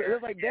everywhere. They're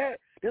like, Dad,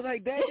 this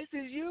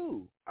is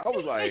you. I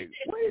was like,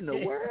 what in the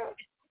world?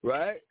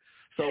 Right?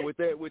 So with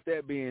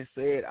that being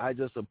said, I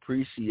just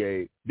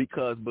appreciate,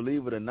 because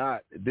believe it or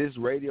not, this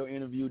radio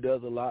interview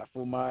does a lot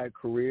for my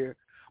career,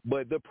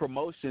 but the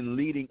promotion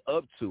leading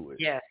up to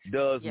it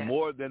does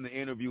more than the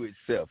interview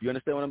itself. You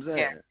understand what I'm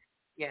saying?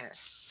 Yes.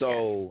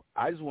 So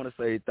I just want to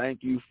say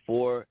thank you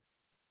for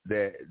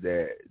that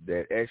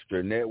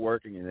extra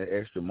networking and that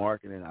extra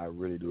marketing. I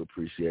really do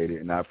appreciate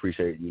it, and I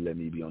appreciate you letting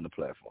me be on the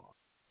platform.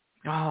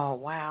 Oh,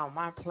 wow.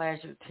 My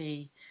pleasure,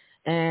 T.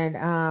 And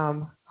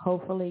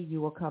hopefully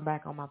you will come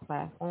back on my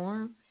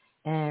platform,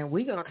 and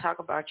we're going to talk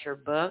about your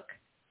book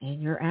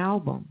and your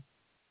album.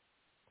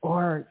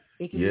 Or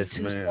it can be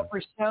two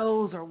separate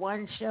shows or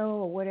one show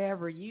or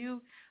whatever.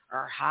 You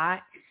are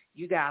hot.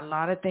 You got a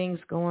lot of things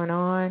going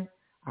on.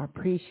 I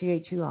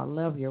appreciate you. I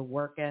love your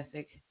work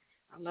ethic.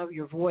 I love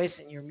your voice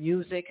and your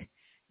music.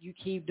 You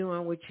keep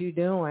doing what you're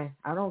doing.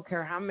 I don't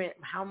care how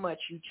much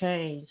you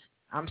change.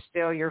 I'm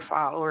still your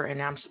follower, and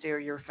I'm still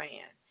your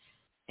fan.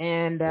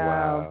 And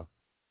wow.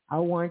 I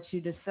want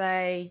you to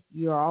say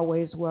you're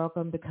always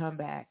welcome to come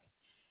back.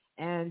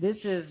 And this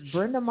is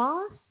Brenda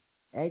Moss,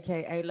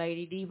 a.k.a.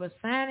 Lady Diva,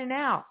 signing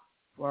out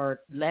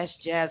for Let's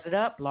Jazz It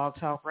Up, Blog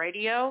Talk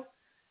Radio.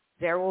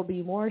 There will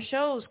be more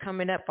shows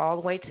coming up all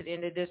the way to the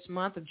end of this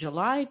month of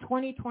July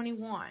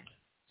 2021.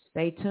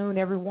 Stay tuned,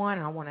 everyone.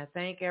 I want to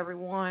thank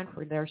everyone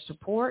for their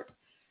support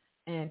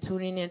and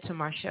tuning into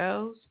my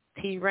shows.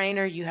 T.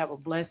 Rayner, you have a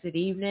blessed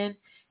evening.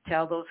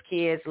 Tell those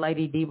kids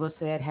Lady Diva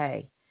said,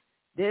 hey.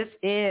 This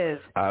is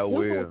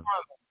Superwoman.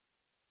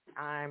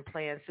 I'm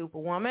playing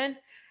Superwoman.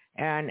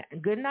 And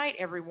good night,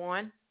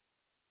 everyone.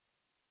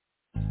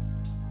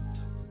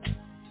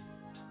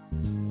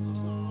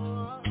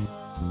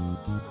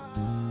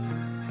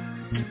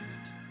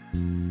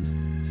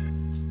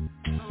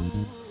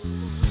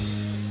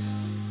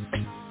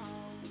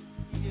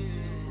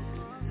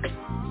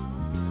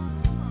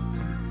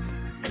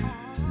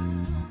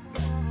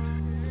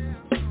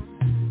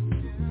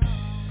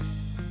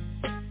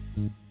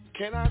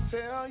 Can I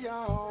tell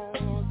y'all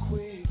a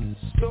quick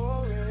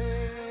story?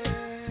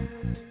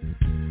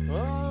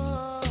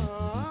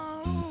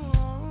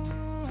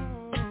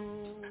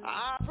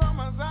 I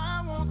promise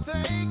I won't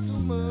take too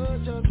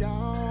much of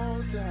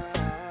y'all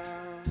time.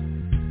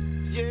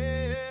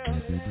 Yeah.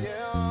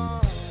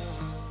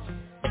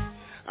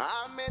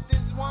 I met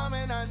this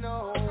woman I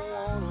know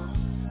on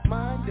a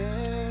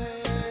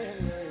Monday.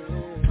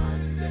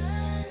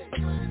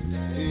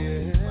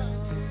 Yeah.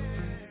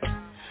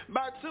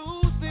 By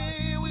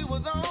Tuesday we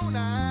was on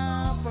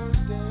our first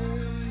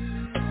date.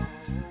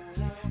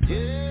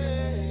 Yeah.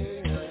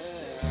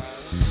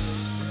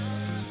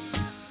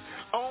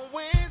 On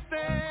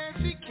Wednesday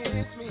she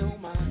kissed me on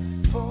my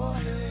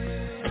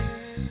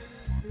forehead.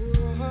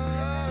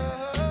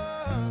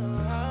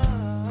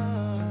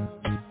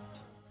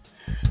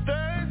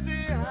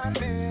 Thursday I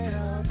met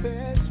her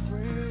best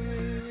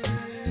friend.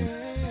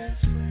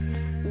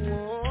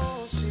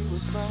 Whoa, she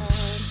was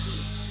fine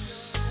too.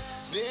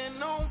 Then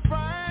on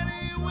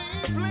Friday we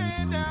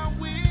planned our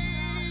weekend.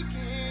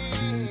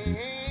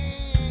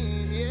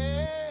 Yeah.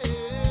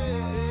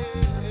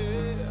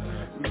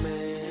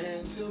 Man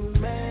to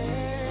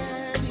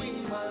man, we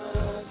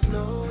must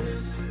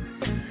notice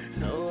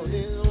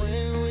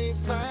when we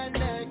find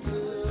that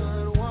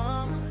good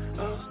woman,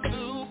 a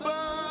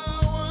superwoman,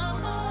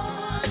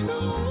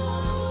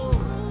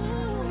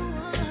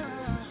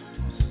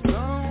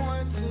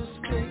 someone to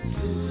stick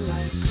to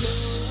like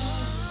glue.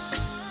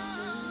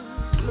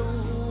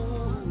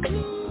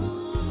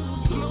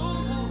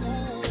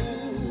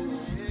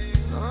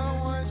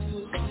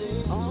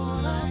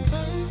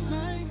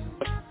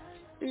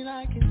 And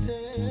I can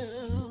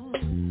tell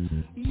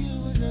you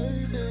were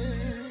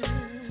nervous,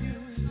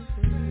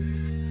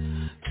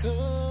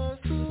 'cause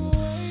the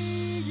way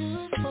you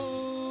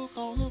spoke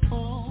on the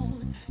phone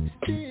is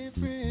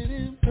different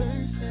in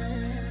person.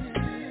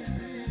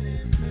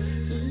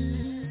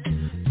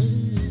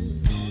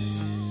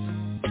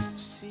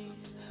 See,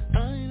 I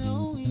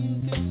know you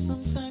feel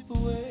some type of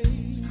way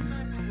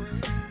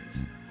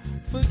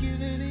for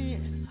giving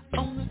in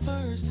on the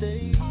first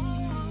day.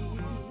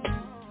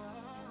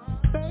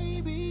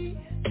 Baby,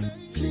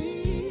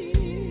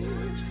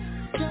 please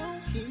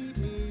don't keep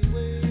me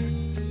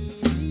waiting.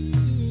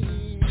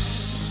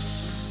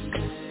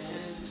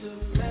 Man to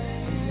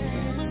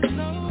man,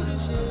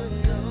 notice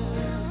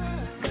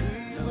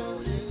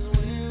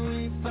when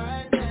we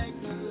find that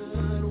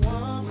good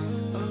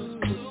woman, a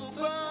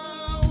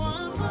superwoman,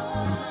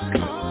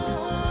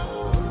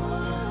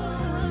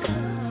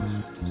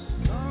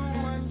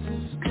 someone to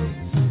stick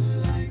to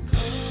like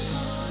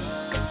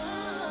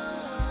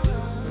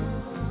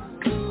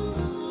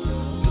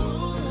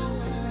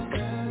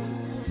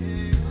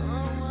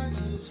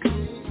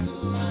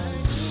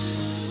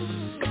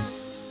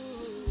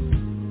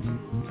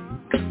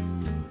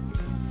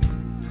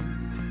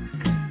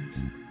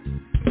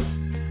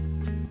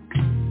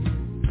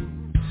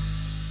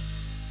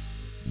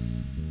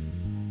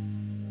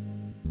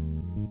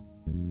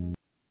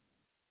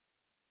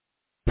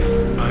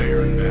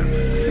Iron Man.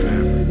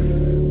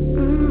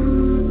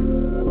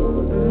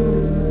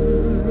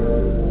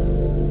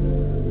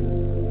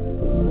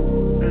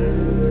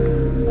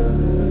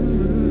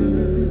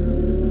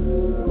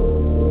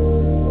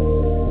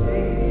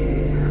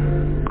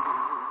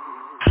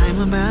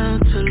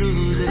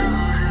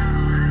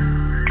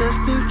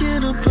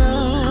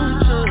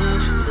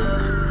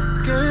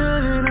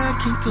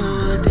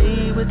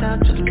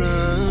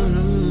 love.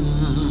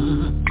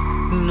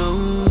 No.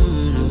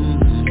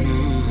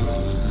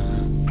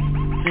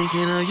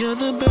 Thinking of you're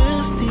the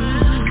best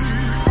thing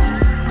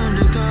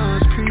under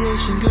God's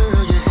creation,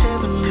 girl, you're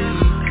heavenly.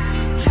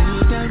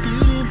 You got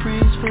beauty and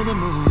praise for the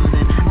moment,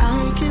 and I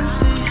can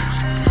see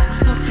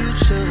a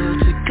future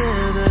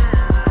together,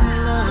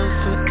 love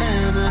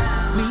forever.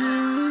 Me,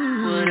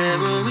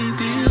 whatever we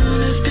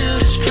build is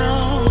built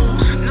strong.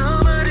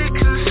 Nobody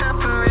can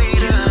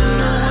separate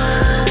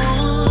us.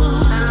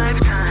 A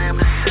lifetime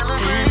to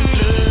celebrate.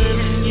 And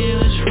loving you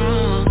is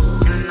wrong,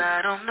 and I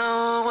don't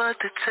know what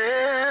to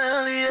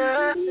tell you.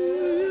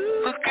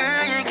 But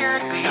girl, you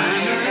got me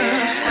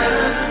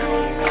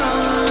stuck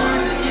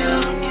on you.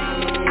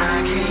 I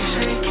can't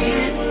shake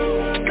it.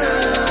 The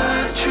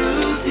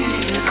truth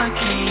is I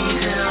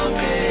can't help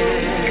it.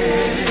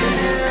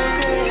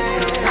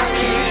 I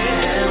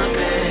can't help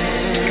it.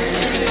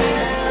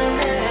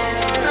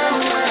 No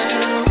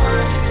matter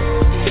what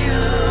you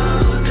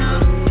do,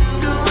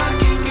 no, I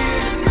can't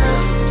get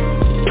enough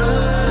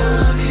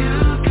of you,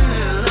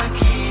 girl. I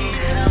can't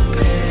help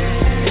it.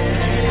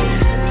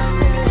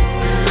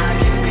 I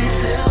can be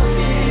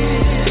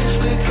selfish,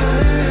 but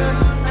girl,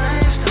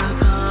 I'm stuck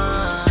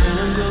on. And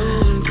I'm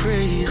going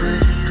crazy,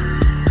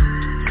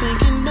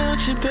 thinking about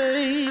you,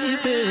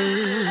 baby.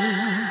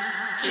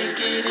 Can't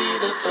get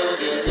enough of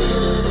you.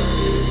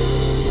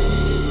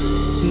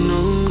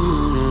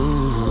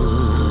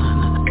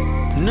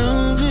 No,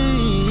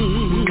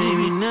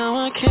 baby, now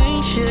I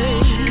can't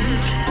shake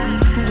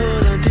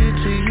what I did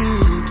to you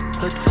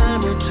a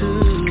time or two.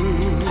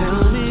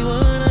 Tell me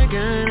what I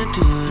gotta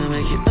do to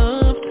make it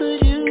up to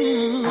you.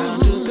 I'll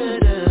do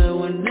better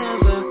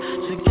whenever,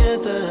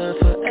 together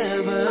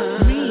forever.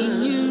 Me and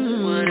you,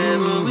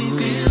 whatever we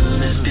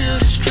build is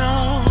built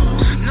strong.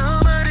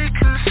 Nobody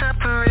can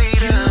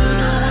separate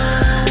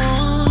us.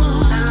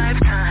 A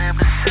lifetime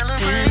to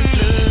celebrate. And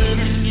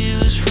loving you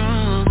is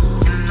wrong,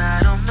 and I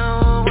don't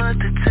know what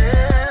to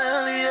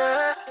tell you.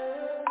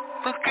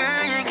 But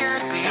girl, you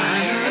got me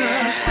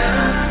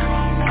stuck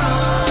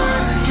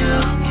on you.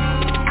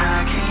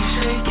 I can't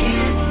shake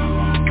it.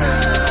 The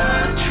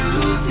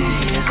truth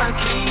is I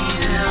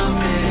can't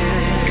help it.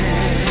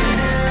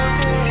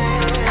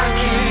 I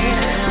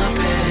can't help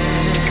it.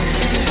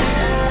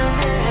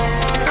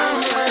 No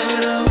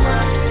matter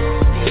what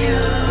you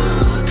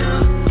do,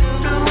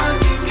 no, I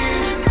can't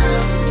get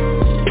enough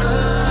of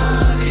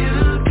you,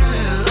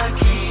 girl. I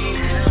can't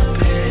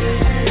help it.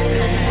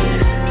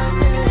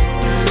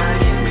 I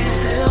can be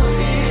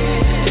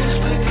selfish,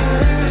 but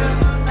girl,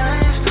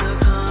 I'm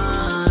stuck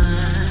on.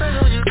 Stuck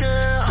on you,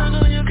 girl. Stuck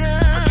on you,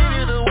 girl. I'll give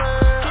you the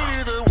world. Give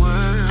you the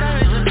world.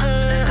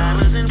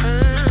 Diamonds and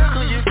pearls. Stuck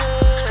on you,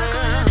 girl.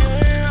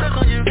 Stuck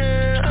on you,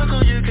 girl. Stuck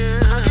on you,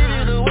 girl. I'll give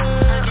you the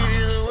world. Give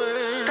you the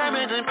world.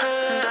 Diamonds and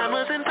pearls.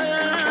 Diamonds and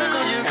pearls. Stuck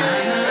on you,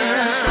 girl.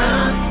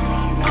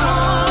 Stuck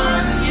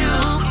on you.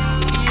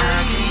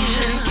 I can't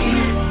shake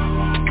it.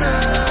 The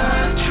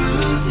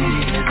truth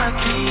is I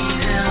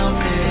can't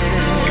help it.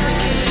 I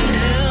can't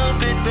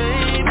help it,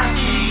 baby. I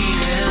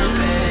can't help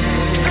it.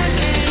 I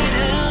can't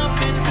help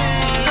it,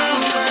 baby. No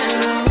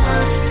matter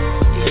what you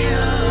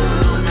do,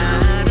 no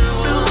matter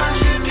what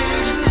you do,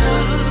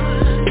 enough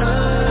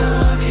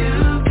of you,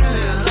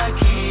 girl. I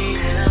can't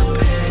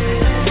help it.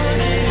 I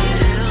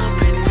can't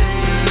help it,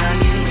 baby. I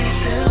can be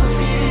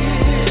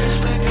selfish,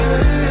 but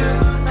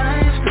girl,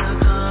 I'm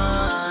stuck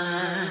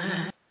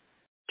on.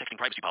 Texting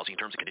privacy policy and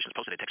terms and conditions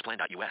posted at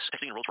textplan.us.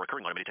 Texting enrolls for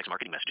recurring automated text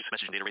marketing messages.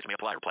 Message and data rates may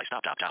apply. Reply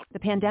stop, opt out. The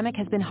pandemic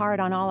has been hard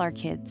on all our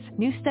kids.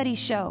 New studies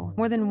show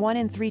more than 1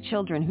 in 3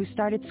 children who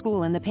started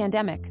school in the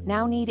pandemic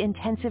now need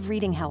intensive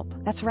reading help.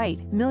 That's right,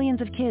 millions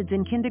of kids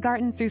in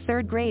kindergarten through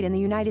 3rd grade in the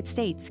United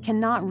States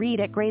cannot read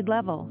at grade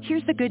level.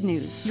 Here's the good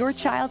news. Your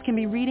child can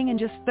be reading in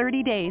just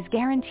 30 days,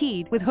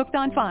 guaranteed, with Hooked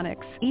on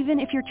Phonics. Even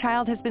if your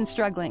child has been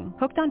struggling,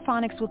 Hooked on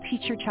Phonics will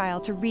teach your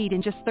child to read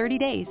in just 30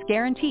 days,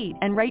 guaranteed.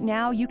 And right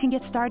now, you can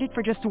get started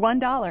for just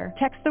 $1.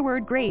 Text the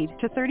word GRADE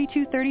to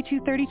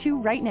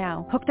 323232 right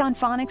now. Hooked on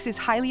Phonics is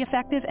highly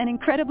effective and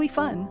incredibly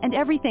fun, and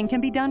everything can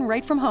be done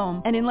right from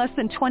home and in less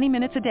than 20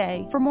 minutes a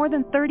day for more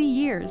than 30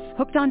 years.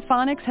 Hooked on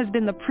Phonics has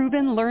been the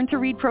proven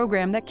learn-to-read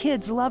program that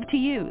kids love to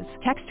use.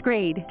 Text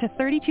GRADE to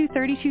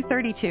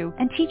 323232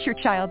 and teach your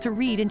child to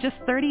read in just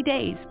 30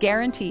 days,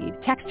 guaranteed.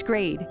 Text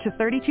GRADE to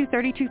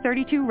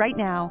 323232 right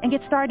now and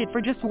get started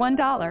for just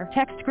 $1.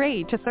 Text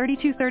GRADE to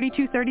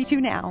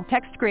 323232 now.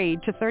 Text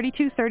GRADE to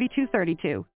 323232.